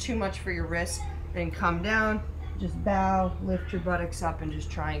that's just too much for your wrists, then come down, just bow, lift your buttocks up, and just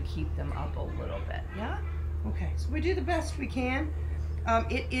try and keep them up a little bit. Yeah? Okay, so we do the best we can.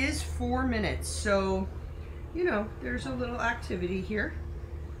 It is 4 minutes, so, you know, there's a little activity here.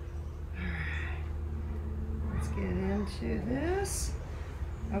 All right, let's get into this.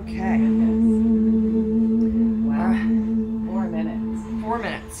 Okay. Wow. 4 minutes. 4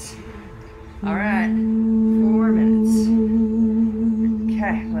 minutes. All right, 4 minutes.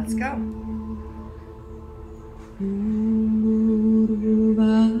 Okay, let's go.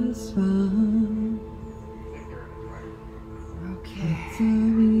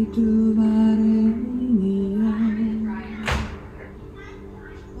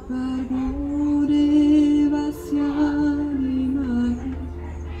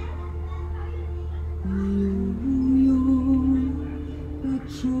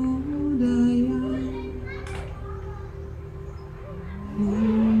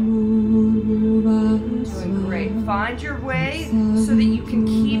 Find your way so that you can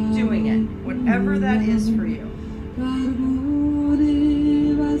keep doing it, whatever that is for you.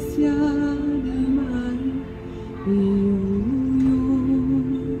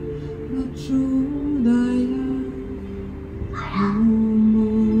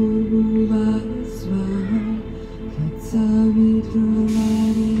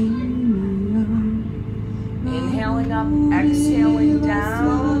 Inhaling up, exhaling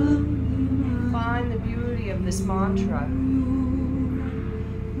down. Find the beauty of this mantra.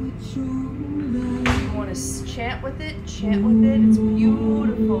 If you want to chant with it, chant with it. It's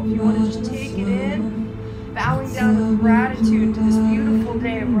beautiful. If you want to just take it in, bowing down with gratitude to this beautiful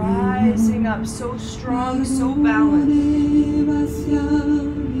day, rising up so strong, so balanced.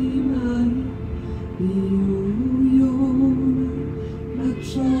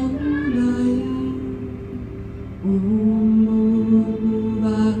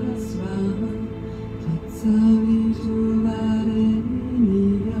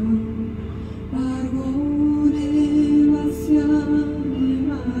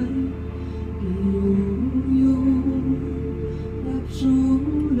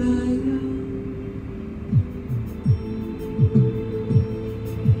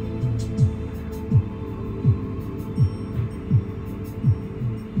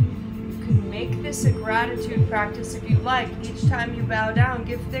 A gratitude practice if you like. Each time you bow down,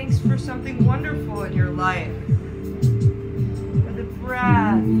 give thanks for something wonderful in your life. For the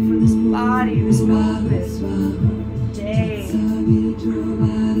breath, for this body, this movement, day.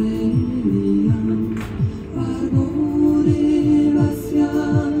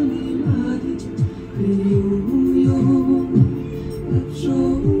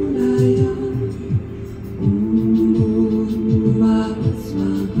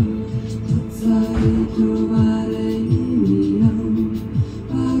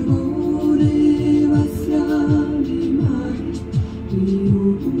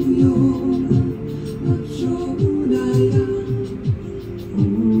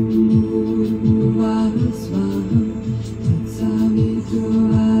 Wow.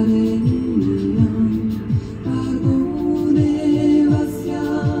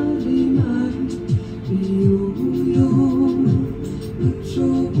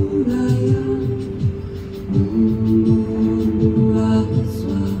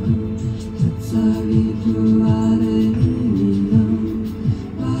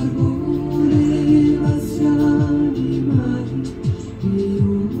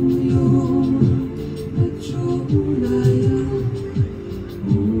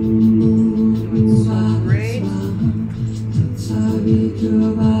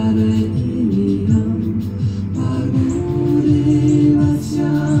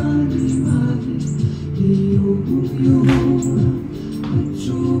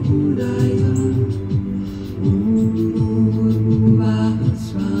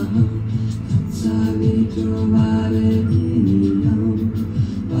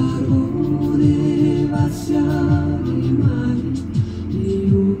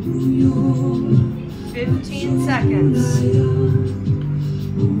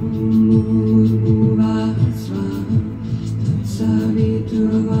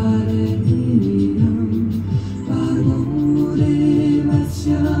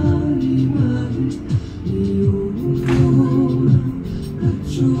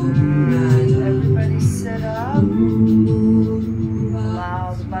 Good. Everybody sit up.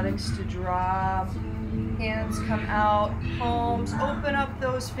 Allow the buttocks to drop. Hands come out. Palms. Open up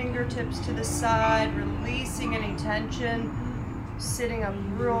those fingertips to the side, releasing any tension. Sitting up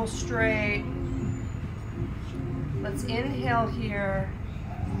real straight. Let's inhale here.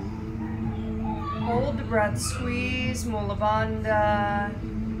 Hold the breath. Squeeze Mula Bandha.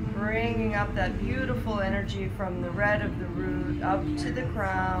 Bringing up that beautiful energy from the red of the root up to the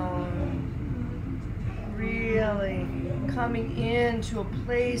crown. Really coming into a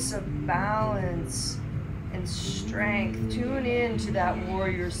place of balance and strength. Tune into that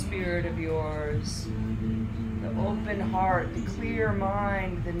warrior spirit of yours. The open heart, the clear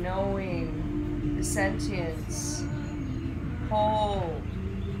mind, the knowing, the sentience. Hold.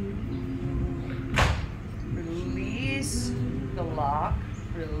 Release the lock.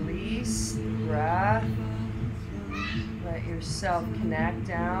 Release the breath. Let yourself connect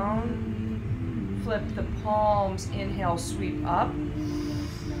down. Flip the palms. Inhale, sweep up.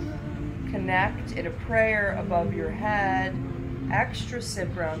 Connect in a prayer above your head. Extra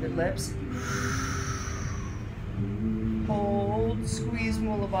sip, rounded lips. Hold. Squeeze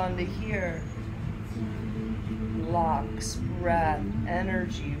Mula Bandha here. Locks, breath,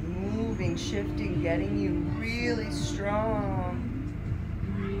 energy, moving, shifting, getting you really strong.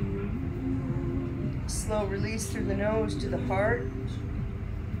 Slow release through the nose to the heart.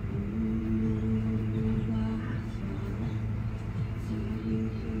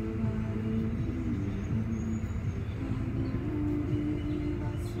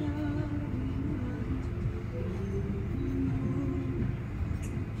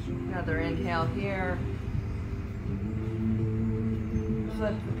 Another inhale here.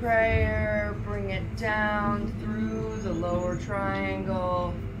 Flip the prayer, bring it down through the lower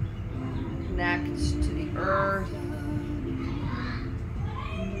triangle. Connect to the earth.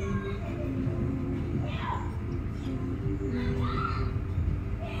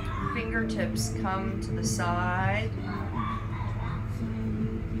 Fingertips come to the side.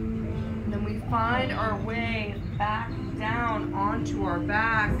 And then we find our way back down onto our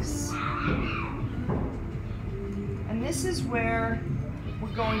backs. And this is where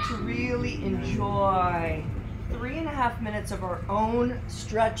we're going to really enjoy 3.5 minutes of our own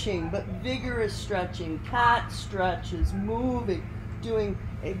stretching, but vigorous stretching, cat stretches, moving, doing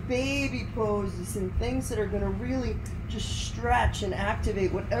a baby poses and things that are going to really just stretch and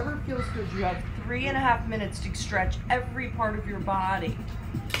activate whatever feels good. You have 3.5 minutes to stretch every part of your body.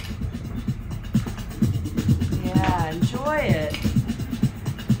 Yeah, enjoy it.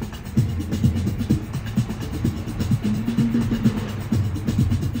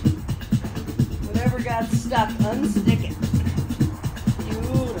 Whatever got stuck, unstick it.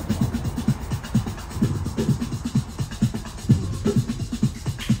 Beautiful.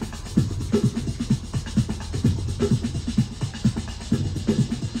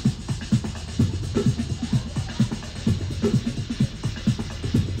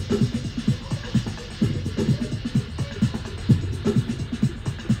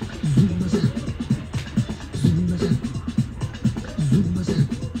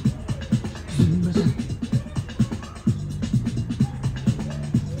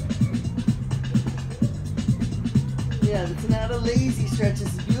 Yeah, it's not a lazy stretch,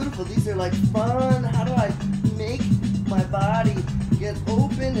 this is beautiful. These are like fun. How do I make my body get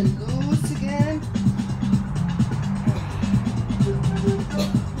open and loose again?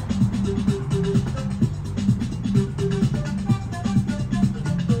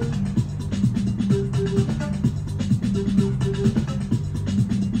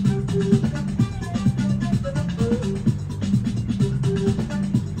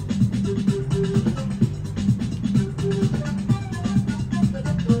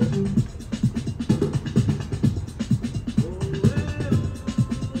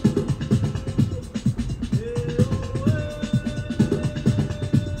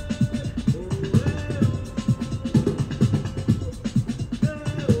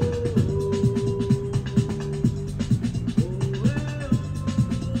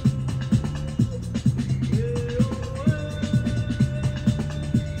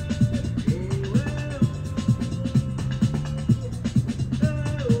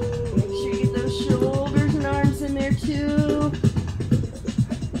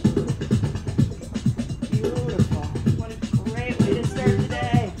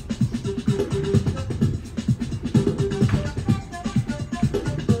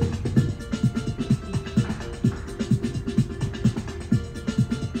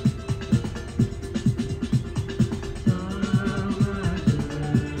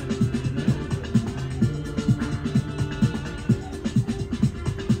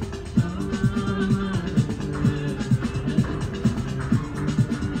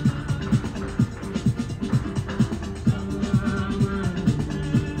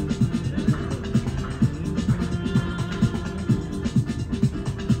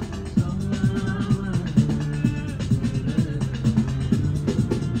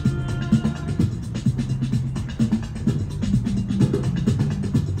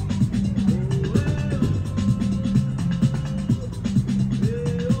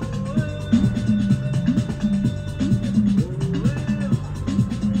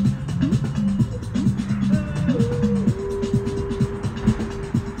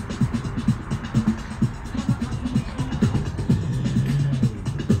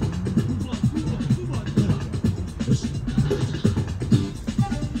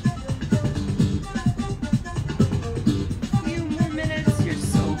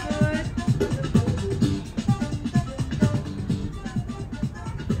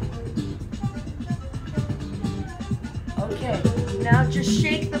 Okay, now just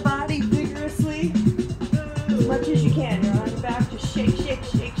shake the body vigorously as much as you can. You're on your back, just shake, shake,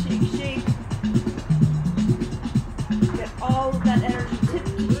 shake, shake, shake. Get all of that energy tip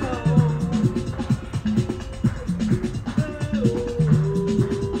to toe.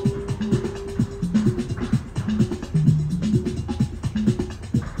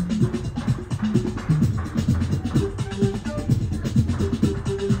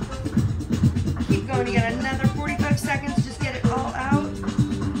 Keep going, you got another 45 seconds, just get it all out.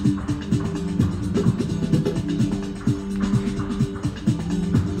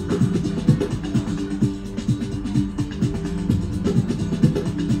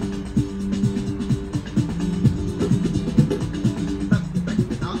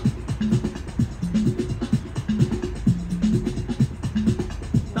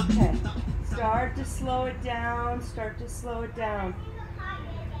 Start to slow it down.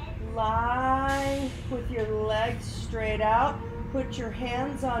 Lie with your legs straight out. Put your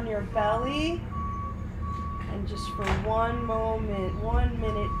hands on your belly. And just for 1 moment, 1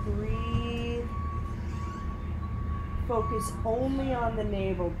 minute, breathe. Focus only on the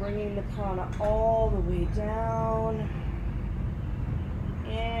navel, bringing the prana all the way down.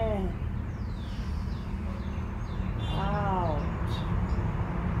 In. Out.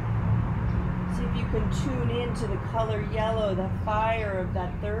 See if you can tune into the color yellow, the fire of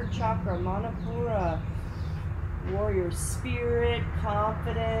that third chakra, Manipura. Warrior spirit,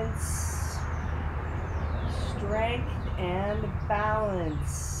 confidence, strength, and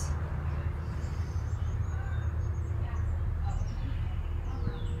balance.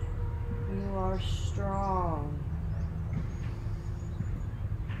 You are strong.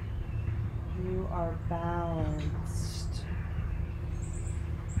 You are balanced.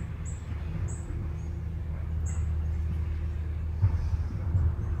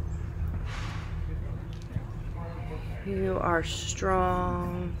 You are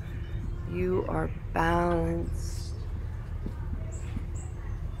strong. You are balanced.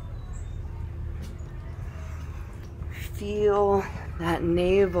 Feel that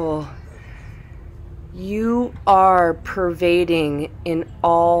navel. You are pervading in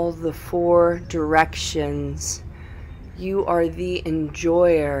all the 4 directions. You are the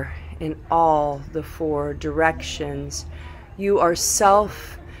enjoyer in all the 4 directions. You are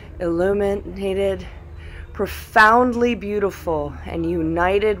self-illuminated, profoundly beautiful, and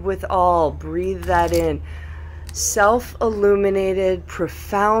united with all. Breathe that in. Self-illuminated,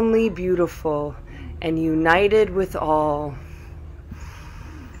 profoundly beautiful, and united with all.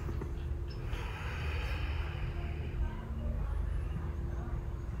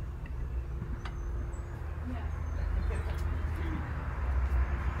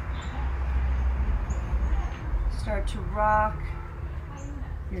 Start to rock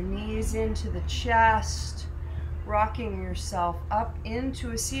your knees into the chest, rocking yourself up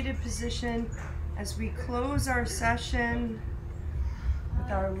into a seated position as we close our session with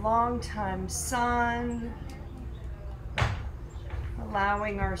our longtime sun,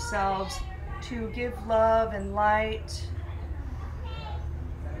 allowing ourselves to give love and light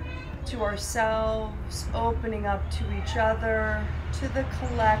to ourselves, opening up to each other, to the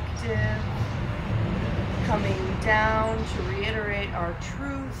collective, coming down to reiterate our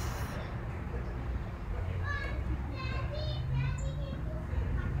truth.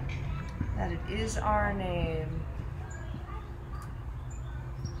 That it is our name.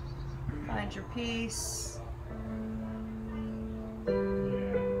 Find your peace.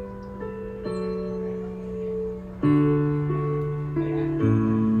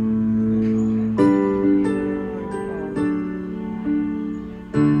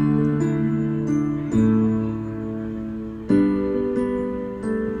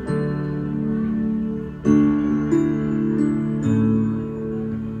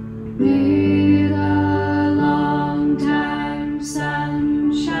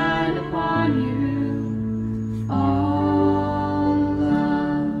 Shine upon you, all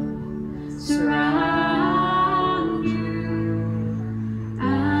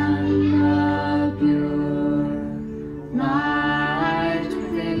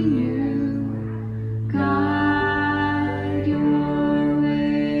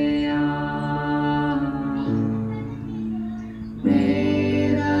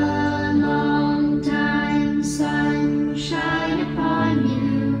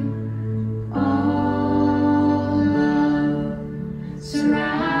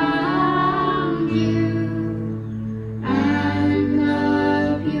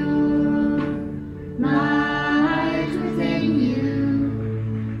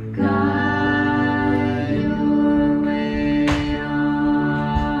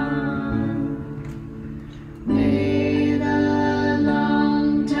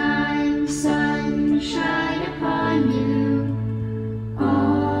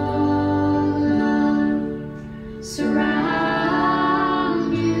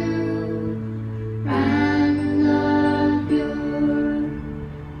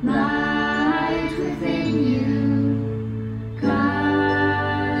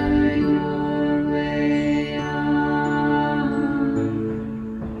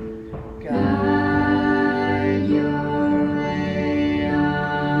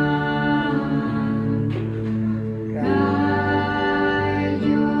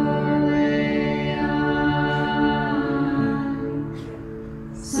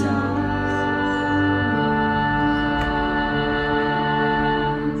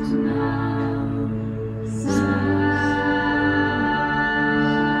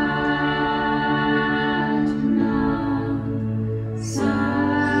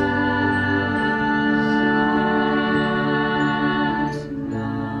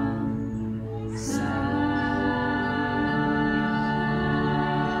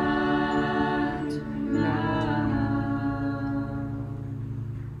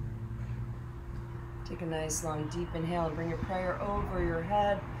Take a nice long deep inhale and bring your prayer over your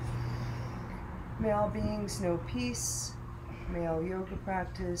head. May all beings know peace. May all yoga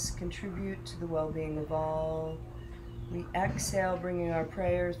practice contribute to the well-being of all. We exhale, bringing our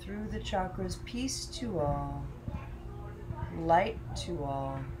prayer through the chakras. Peace to all. Light to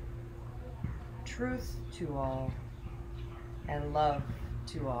all. Truth to all. And love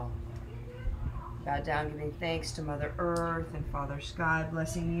to all. Bow down, giving thanks to Mother Earth and Father Sky,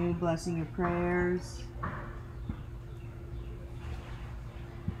 blessing you, blessing your prayers.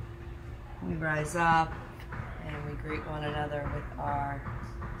 We rise up and we greet one another with our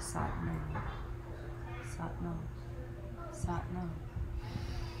Satnam, Satnam, Satnam.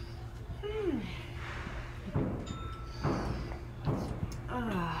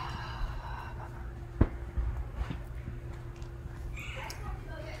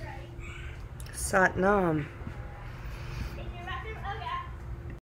 Satnam.